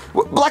free.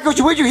 Black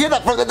Yoshi, where'd you hear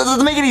that from? That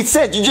doesn't make any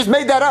sense. You just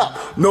made that up.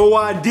 No,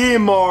 I did,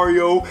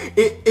 Mario.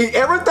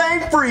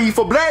 Everything free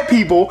for black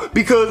people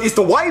because it's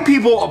the white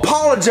people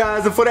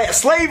apologizing for that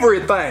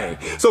slavery thing.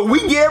 So we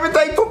get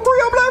everything for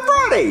free on Black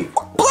Friday.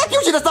 Black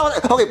Yoshi, that's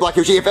not what... Okay, Black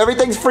Yoshi, if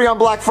everything's free on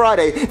Black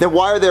Friday, then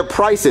why are there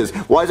prices?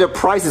 Why is there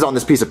prices on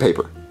this piece of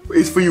paper?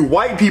 It's for you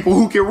white people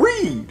who can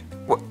read.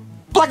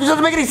 Black Yoshi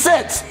doesn't make any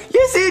sense.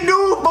 Yes, it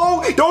do,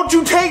 Bo. Don't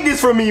you take this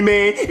from me,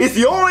 man. It's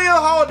the only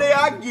holiday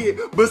I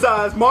get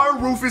besides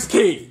Martin Rufus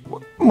King.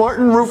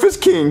 Martin Rufus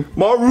King.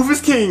 Martin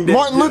Rufus King.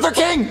 Martin Luther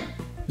King?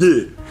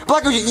 Yeah.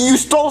 Black Yoshi, you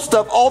stole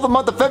stuff all the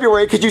month of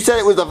February because you said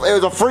it was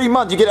a free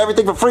month. You get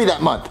everything for free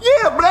that month.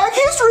 Yeah, Black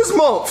History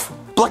Month.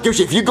 Black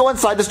Yoshi, if you go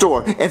inside the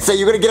store and say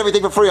you're gonna get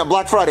everything for free on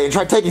Black Friday and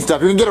try taking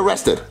stuff, you can get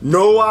arrested.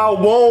 No, I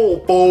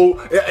won't, Bo.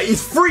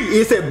 It's free.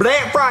 It said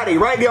Black Friday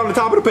right there on the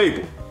top of the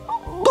paper.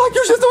 Black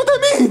Yoshi, that's not what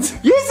that means.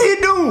 Yes,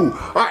 it do.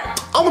 All right,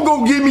 I'm gonna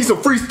go get me some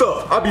free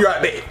stuff. I'll be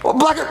right back. Well,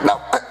 Black, no.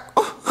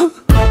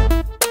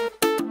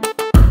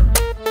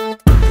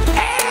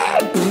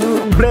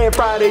 Black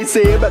Friday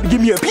said about to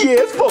give me a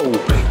PS4.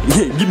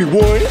 Yeah, give me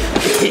one.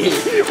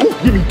 Ooh,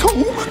 give me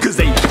two, cause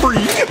they free.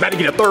 About to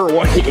get a third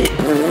one.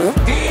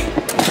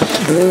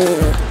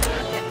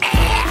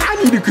 I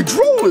need the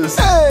controllers.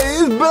 Hey,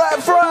 it's Black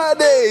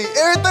Friday.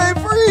 Everything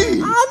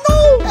free. I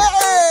know.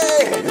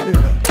 Hey.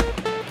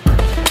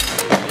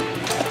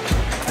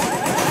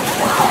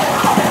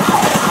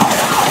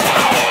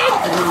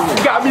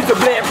 Got me some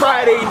Black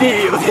Friday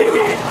deals.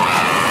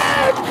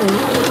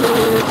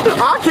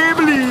 I can't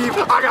believe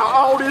I got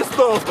all this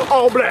stuff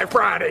on Black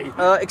Friday.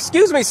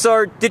 Excuse me,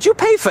 sir, did you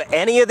pay for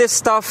any of this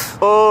stuff?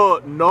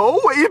 No,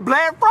 it's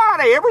Black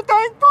Friday.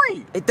 Everything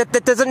free.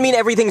 That doesn't mean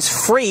everything's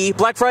free.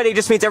 Black Friday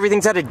just means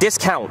everything's at a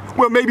discount.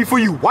 Well, maybe for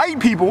you white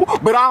people,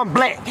 but I'm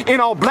black,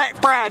 and on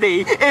Black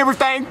Friday,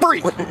 everything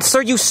free.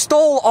 Sir, you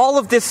stole all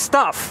of this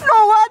stuff. No,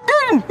 I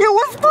didn't. It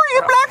was free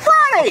at Black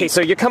Friday. Okay,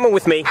 sir, you're coming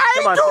with me.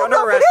 I Come ain't on, doing you're under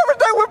nothing. arrest.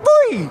 Everything was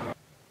free.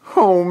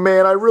 Oh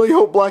man, I really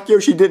hope Black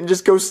Yoshi didn't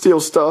just go steal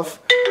stuff.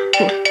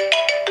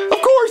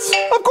 Of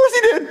course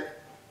he did.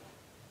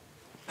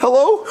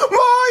 Hello?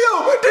 Mario,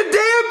 the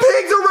damn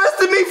pigs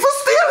arrested me for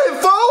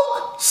stealing,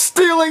 folk.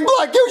 Stealing,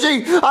 Black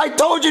Yoshi! I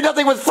told you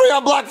nothing was free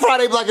on Black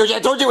Friday, Black Yoshi. I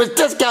told you it was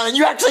discounted.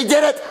 You actually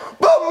did it.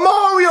 But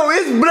Mario,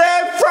 it's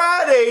Black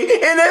Friday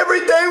and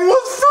everything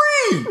was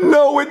free.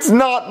 No, it's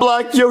not,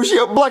 Black Yoshi.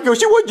 Black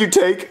Yoshi, what'd you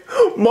take?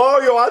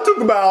 Mario, I took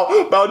about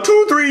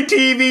 2-3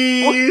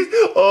 TVs,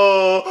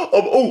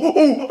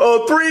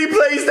 3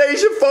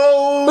 PlayStation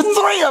 4s.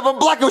 3 of them,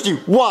 Black Yoshi.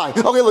 Why?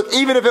 Okay, look,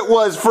 even if it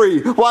was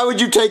free, why would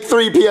you take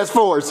 3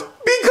 PS4s?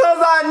 Because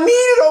I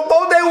needed them,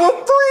 but they were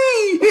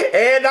free,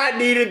 and I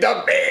needed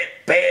the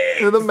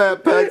backpacks. The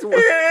map packs. And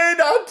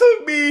I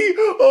took me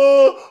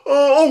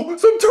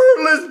some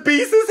turtle wireless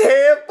Beats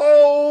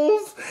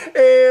headphones,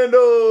 and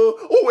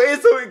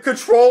and some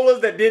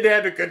controllers that didn't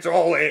have the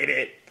controller in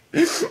it.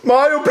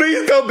 Mario,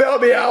 please come bail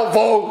me out,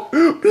 folks.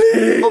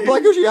 Please. Well,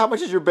 Black Yoshi, how much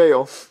is your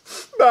bail?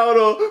 About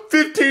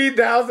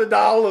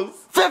 $15,000.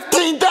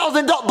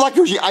 $15,000? Black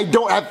Yoshi, I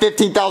don't have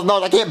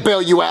 $15,000. I can't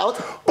bail you out.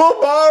 But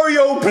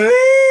Mario,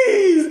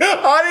 please!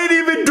 I didn't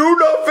even do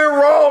nothing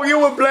wrong. It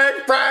was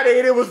Black Friday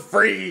and it was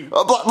free.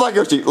 Black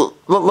Yoshi,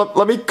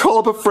 let me call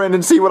up a friend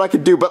and see what I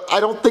can do, but I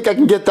don't think I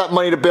can get that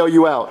money to bail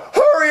you out.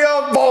 Hurry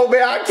up, Bo,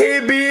 man. I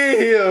can't be in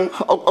here.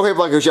 Okay,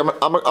 Black Yoshi, I'm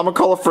gonna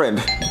call a friend.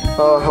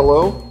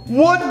 Hello?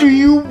 What do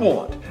you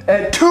want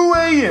at 2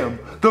 a.m.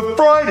 the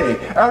Friday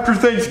after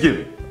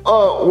Thanksgiving?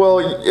 Well,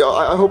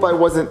 I hope I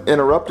wasn't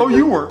interrupting. Oh,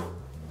 you were.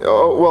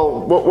 Oh,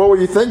 well, what were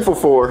you thankful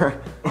for?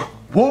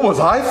 What was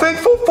I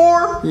thankful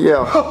for?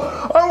 Yeah.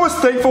 I was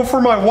thankful for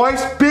my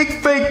wife's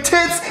big fake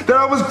tits that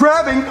I was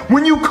grabbing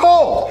when you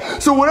called.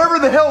 So whatever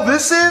the hell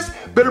this is,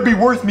 better be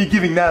worth me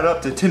giving that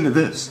up to tend to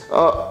this.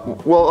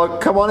 Well,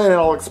 come on in and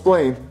I'll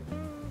explain.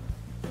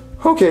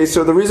 Okay,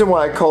 so the reason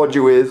why I called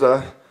you is,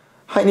 I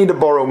need to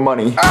borrow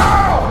money.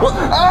 Ow! What?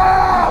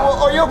 Ow!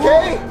 Are you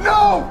okay?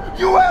 No!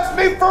 You asked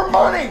me for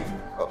money!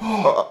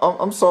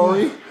 I'm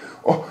sorry.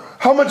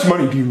 How much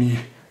money do you need?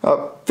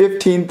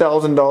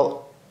 $15,000.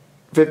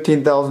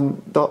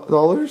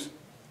 $15,000?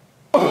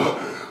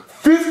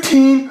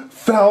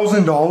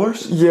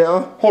 $15,000?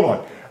 Yeah. Hold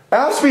on.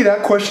 Ask me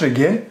that question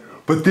again,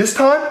 but this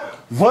time,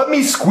 let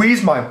me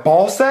squeeze my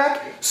ball sack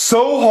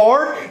so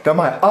hard that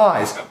my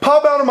eyes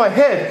pop out of my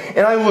head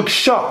and I look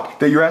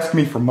shocked that you're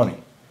asking me for money.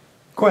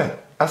 Go ahead.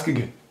 Ask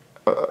again.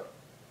 Go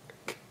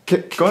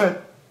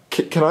ahead.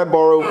 Can I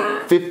borrow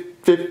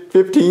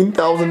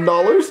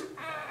 $15,000?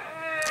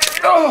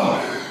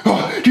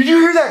 Did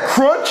you hear that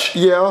crunch?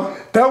 Yeah.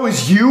 That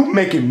was you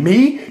making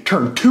me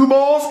turn 2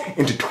 balls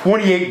into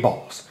 28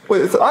 balls.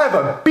 Wait, I have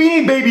a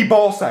Beanie Baby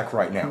ball sack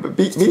right now.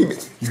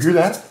 Beanie. You hear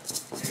that?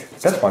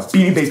 That's my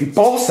Beanie Baby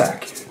ball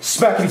sack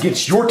smacking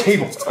against your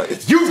table.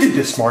 You did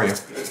this, Mario.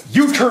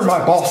 You turned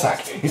my ball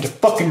sack into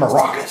fucking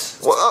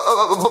maracas.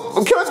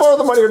 Can I borrow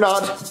the money or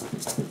not?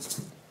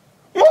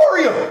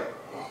 Mario!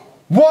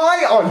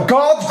 Why on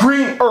God's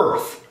green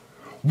earth?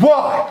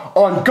 Why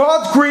on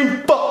God's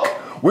green fuck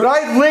would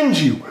I lend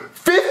you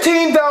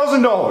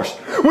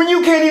 $15,000 when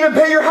you can't even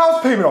pay your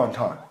house payment on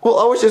time? Well,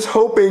 I was just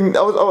hoping.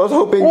 I was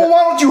hoping. Well,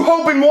 why don't you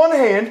hope in one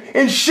hand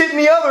and shit in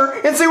the other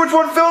and see which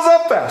one fills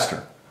up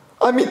faster?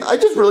 I mean, I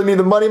just really need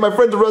the money. My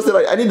friend's arrested.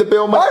 I need to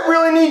bail my. I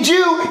really need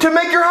you to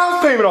make your house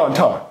payment on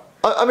time.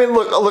 I mean,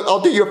 look. I'll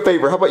do you a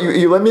favor. How about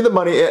you lend me the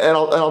money and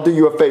I'll do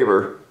you a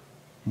favor.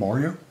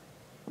 Mario?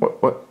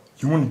 What?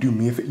 You want to do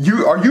me a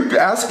favor? Are you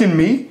asking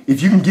me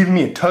if you can give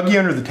me a tuggy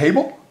under the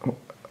table?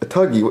 A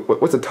tuggy?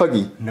 What's a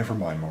tuggy? Never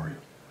mind, Mario.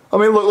 I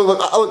mean,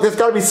 look, there's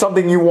got to be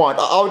something you want.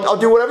 I'll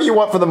do whatever you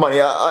want for the money.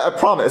 I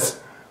promise.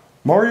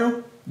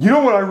 Mario, you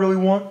know what I really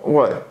want?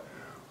 What?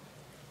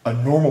 A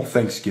normal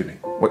Thanksgiving.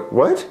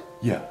 What?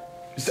 Yeah.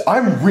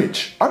 I'm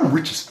rich. I'm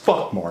rich as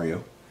fuck,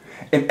 Mario.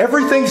 And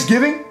every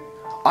Thanksgiving,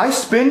 I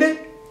spend it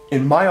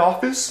in my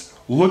office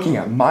looking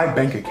at my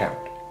bank account.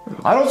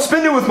 I don't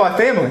spend it with my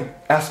family.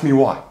 Ask me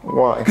why.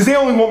 Why? Because they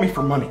only want me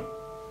for money.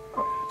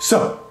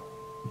 So,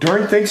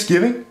 during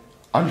Thanksgiving,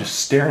 I'm just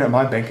staring at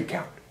my bank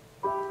account.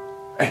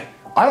 Hey,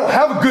 I don't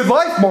have a good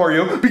life,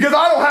 Mario, because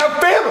I don't have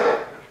family.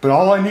 But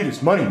all I need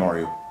is money,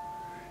 Mario.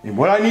 And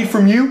what I need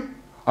from you,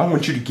 I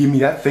want you to give me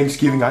that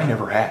Thanksgiving I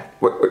never had.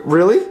 What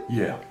really?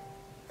 Yeah.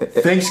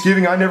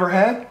 Thanksgiving I never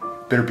had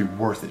better be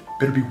worth it.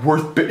 Better be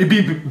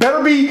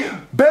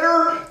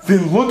better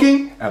than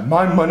looking at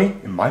my money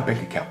in my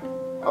bank account.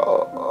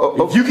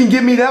 If you can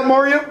give me that,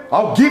 Mario,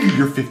 I'll give you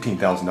your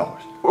 $15,000.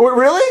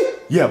 Really?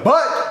 Yeah,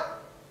 but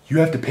you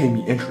have to pay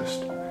me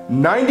interest.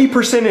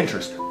 90%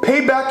 interest.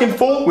 Pay back in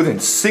full within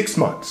 6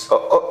 months.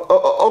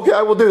 Okay,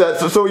 I will do that.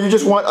 So you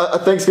just want a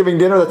Thanksgiving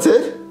dinner? That's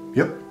it?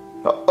 Yep.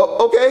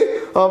 Okay.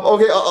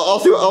 Okay. I'll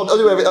do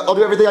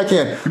everything I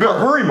can. You better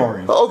hurry,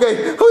 Mario.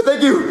 Okay. Oh,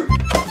 thank you.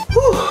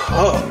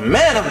 Oh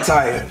man, I'm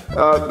tired.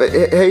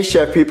 Hey,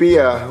 Chef Pee-Pee,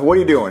 what are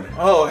you doing?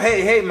 Oh,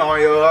 hey,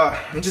 Mario.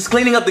 I'm just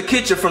cleaning up the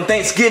kitchen from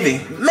Thanksgiving.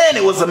 Man,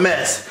 it was a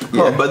mess.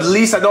 Yeah. Oh, but at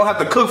least I don't have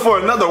to cook for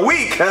another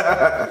week.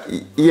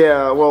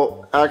 Yeah,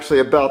 well, actually,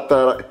 about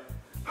that,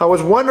 I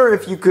was wondering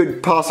if you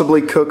could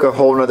possibly cook a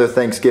whole nother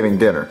Thanksgiving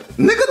dinner.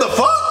 Nigga, the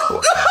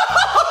fuck?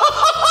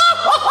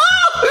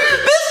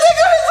 This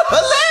nigga is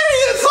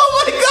hilarious. Oh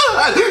my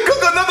god.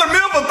 Cook another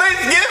meal for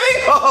Thanksgiving?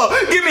 Oh,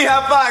 give me a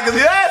high five, because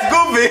your ass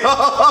goofy.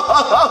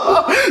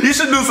 You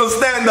should do some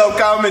stand-up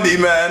comedy,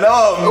 man.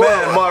 Oh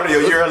man, Mario,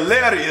 you're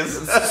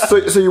hilarious.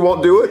 So you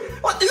won't do it?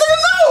 What?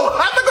 No, I'm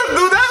not gonna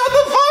do that. What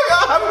the fuck?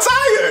 I'm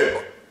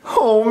tired.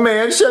 Oh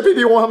man, Chef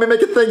Pee-Pee won't help me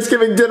make a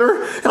Thanksgiving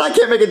dinner, and I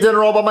can't make a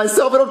dinner all by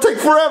myself. It'll take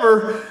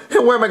forever.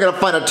 And where am I gonna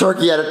find a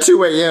turkey at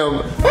 2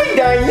 a.m.? Hey,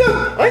 Daddy,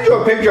 look. I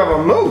drew a picture of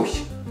a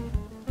moose.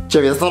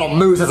 Jimmy, that's not a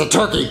moose, that's a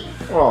turkey.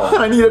 Oh.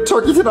 And I need a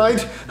turkey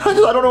tonight. I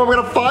don't know if I'm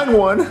gonna find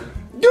one.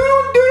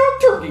 Doodle,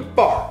 turkey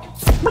bark.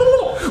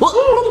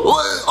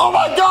 Oh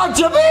my God,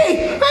 Jimmy!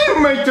 Hey,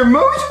 Mr.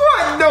 Moose,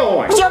 what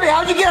doing? Jeffy,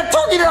 how'd you get a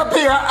turkey up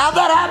here? How'd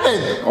that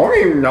happen? I don't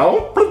even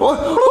know.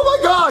 Oh my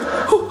God!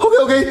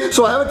 Okay,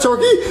 so I have a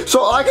turkey,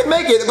 so I can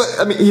make it, but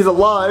I mean, he's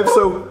alive,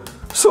 so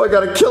I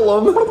gotta kill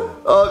him.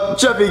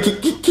 Jeffy,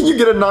 can you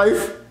get a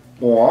knife?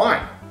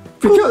 Why?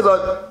 Because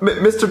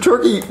Mr.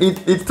 Turkey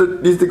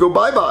needs to go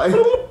bye-bye.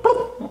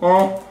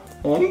 Oh,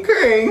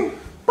 okay.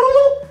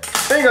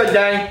 Here you go,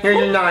 Danny. Here's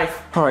your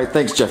knife. All right,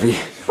 thanks, Jeffy.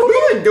 What are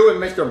you gonna do with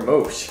Mr.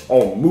 Moose?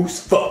 Oh, Moose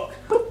fuck.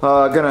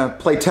 Gonna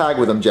play tag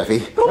with him, Jeffy.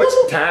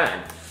 What's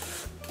time?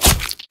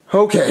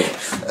 Okay.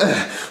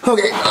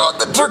 Okay,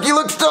 the turkey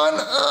looks done.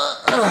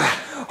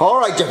 All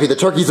right, Jeffy, the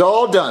turkey's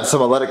all done, so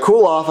I'm gonna let it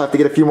cool off. I have to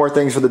get a few more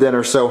things for the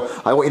dinner, so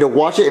I want you to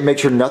watch it and make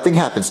sure nothing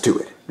happens to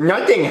it.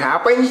 Nothing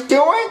happens to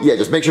it? Yeah,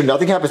 just make sure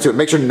nothing happens to it.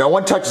 Make sure no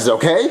one touches it,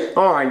 okay?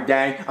 All right,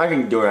 Dad, I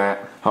can do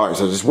that. All right,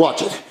 so just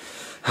watch it.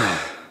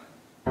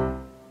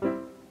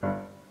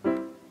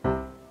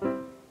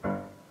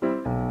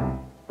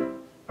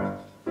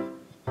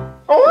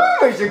 Oh,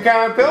 Mr.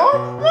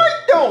 Caterpillar, what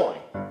you doing?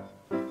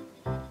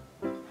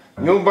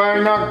 You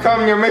better not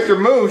come near Mr.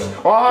 Moose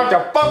or I'll have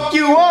to fuck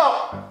you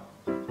up.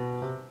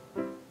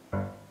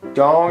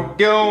 Don't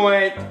do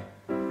it.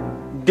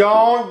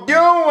 Don't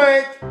do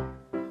it.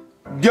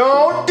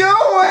 Don't do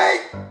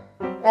it.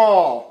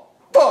 Oh,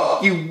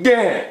 fuck you,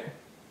 Dad.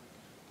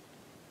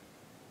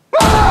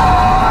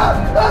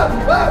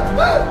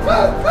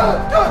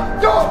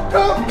 Don't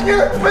come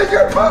near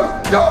Mr.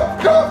 Moose!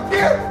 Don't come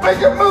near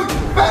Mr. Moose!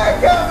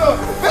 Bad Caterpillar!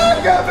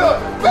 Bad Caterpillar!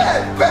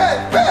 Bad,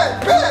 bad,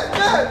 bad, bad,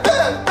 bad,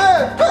 bad,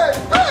 bad, bad,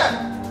 bad!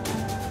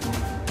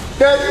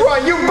 That's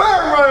right, you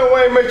better run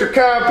away, Mr.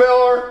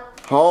 Caterpillar!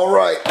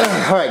 Alright,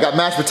 got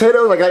mashed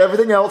potatoes, I got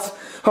everything else.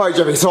 Alright,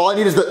 Jeffy, so all I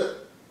need is the...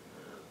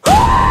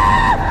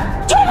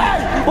 Jimmy!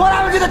 What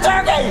happened to the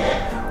turkey?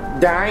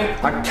 Dang,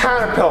 a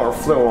caterpillar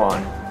flew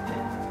on.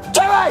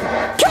 Jimmy!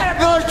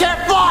 Caterpillars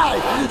can't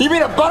fly! You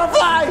mean a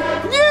butterfly?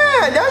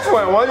 Yeah, that's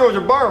what it was. It was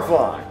a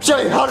butterfly.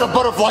 Jimmy, how did a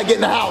butterfly get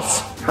in the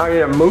house? How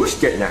did a moose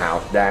get in the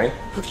house, Dang?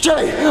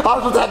 Jimmy, I was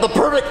supposed to have the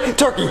perfect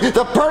turkey,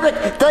 the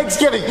perfect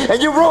Thanksgiving,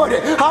 and you ruined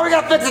it. How are we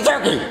gonna fix the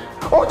turkey?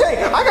 Oh,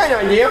 dang, I got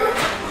an idea.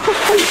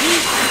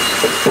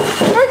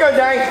 There you go,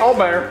 Dang. All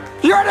better.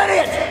 You're an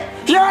idiot!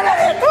 You're an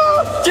idiot!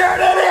 You're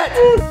an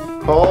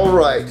idiot! All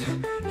right,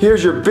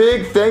 here's your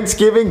big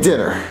Thanksgiving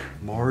dinner.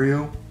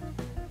 Mario,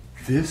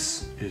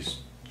 this is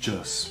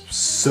just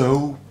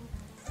so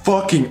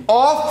fucking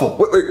awful.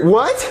 Wait,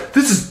 what?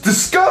 This is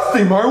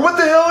disgusting, Mario. What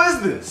the hell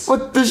is this?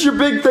 What, this is your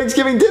big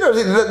Thanksgiving dinner?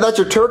 That's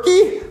your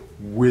turkey?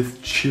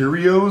 With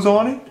Cheerios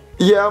on it?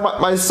 Yeah,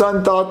 my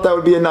son thought that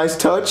would be a nice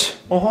touch.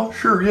 Uh-huh,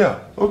 sure, yeah.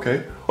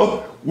 Okay.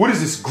 Oh, what is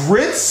this,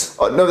 grits?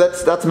 Oh, no,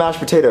 that's mashed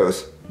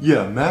potatoes.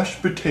 Yeah,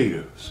 mashed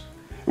potatoes.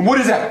 And what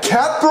is that,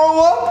 cat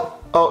throw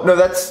up? Oh, no,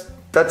 that's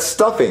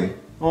stuffing.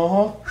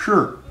 Uh-huh,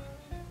 sure.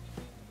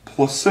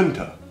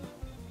 Placenta.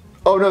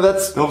 Oh, no,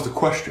 that's That was the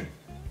question.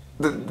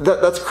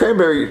 that's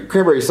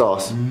cranberry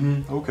sauce.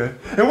 Mm-hmm, okay.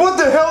 And what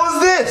the hell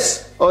is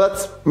this? Oh,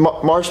 that's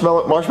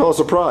marshmallow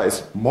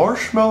surprise.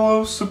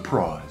 Marshmallow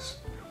surprise.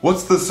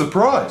 What's the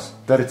surprise?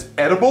 That it's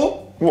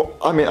edible? Well,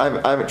 I mean,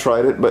 I haven't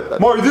tried it, but...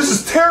 Mario, this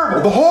is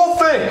terrible. The whole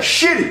thing,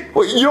 shitty.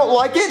 Well, you don't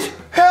like it?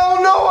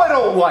 Hell no, I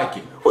don't like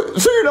it.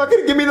 What, so you're not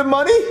gonna give me the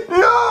money?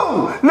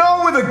 No!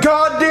 Not with a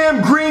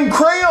goddamn green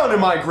crayon in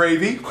my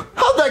gravy.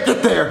 How'd that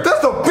get there?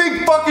 That's the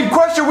big fucking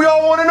question we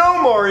all want to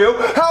know,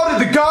 Mario. How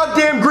did the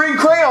goddamn green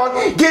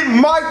crayon get in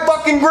my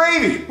fucking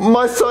gravy?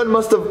 My son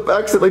must have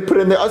accidentally put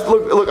it in there.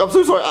 Look, I'm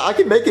so sorry. I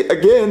can make it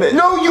again.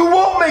 No, you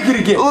won't make it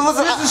again.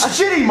 Listen, this is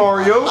shitty,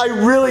 Mario. I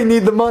really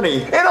need the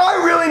money. And I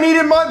really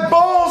needed my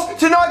balls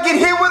to not get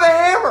hit with a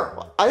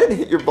hammer. I didn't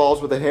hit your balls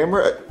with a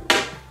hammer.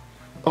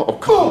 Oh,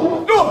 come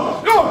on.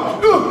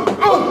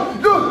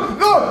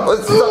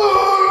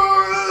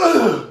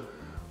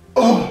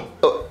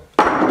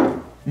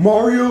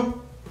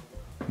 Mario,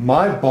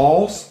 my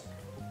balls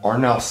are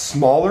now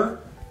smaller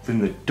than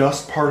the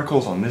dust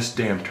particles on this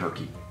damn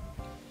turkey.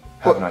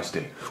 Have a nice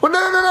day. Well, no.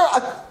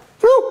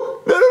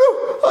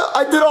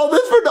 I did all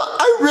this for nothing.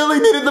 I really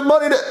needed the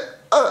money to...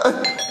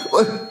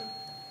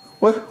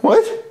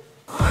 What?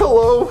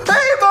 Hello?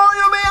 Hey,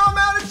 Mario, man, I'm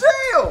out of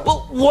jail.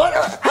 Well,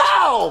 what?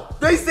 How?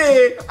 They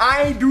said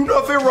I ain't do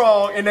nothing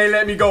wrong and they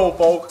let me go,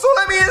 folks. So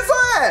let me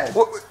inside.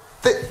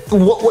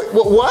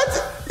 What?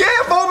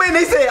 Yeah, folks, man,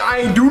 they said I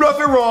ain't do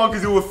nothing wrong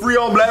because it was free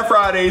on Black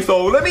Friday.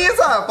 So let me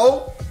inside,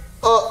 folks.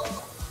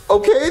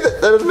 Okay,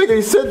 that doesn't make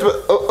any sense,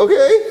 but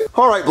okay.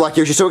 All right, Black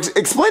Yoshi, so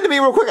explain to me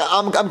real quick.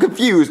 I'm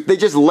confused. They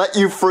just let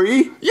you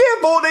free? Yeah,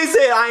 boy, they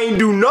said I ain't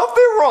do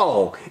nothing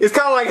wrong. It's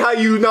kind of like how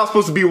you not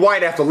supposed to be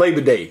white after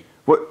Labor Day.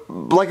 What,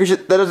 Black Yoshi,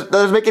 that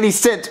doesn't make any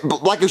sense.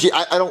 Black Yoshi,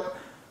 I don't,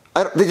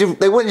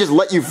 they wouldn't just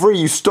let you free.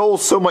 You stole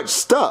so much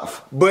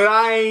stuff. But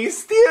I ain't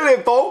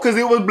stealing, folks, because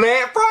it was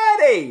Black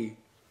Friday.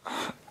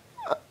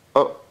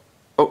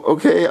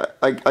 Okay,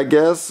 I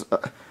guess.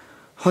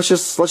 Let's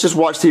just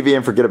watch TV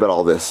and forget about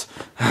all this.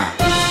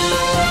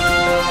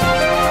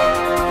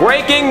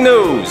 Breaking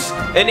news!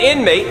 An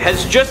inmate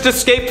has just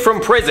escaped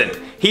from prison.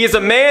 He is a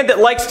man that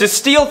likes to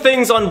steal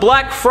things on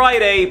Black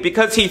Friday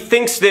because he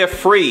thinks they're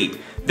free.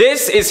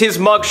 This is his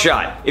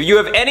mugshot. If you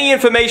have any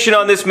information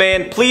on this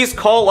man, please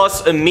call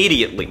us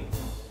immediately.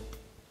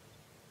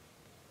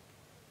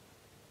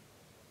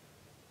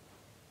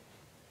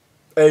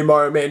 Hey,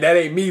 Mario, man, that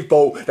ain't me,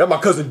 folks. That's my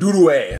cousin Doodoo ass.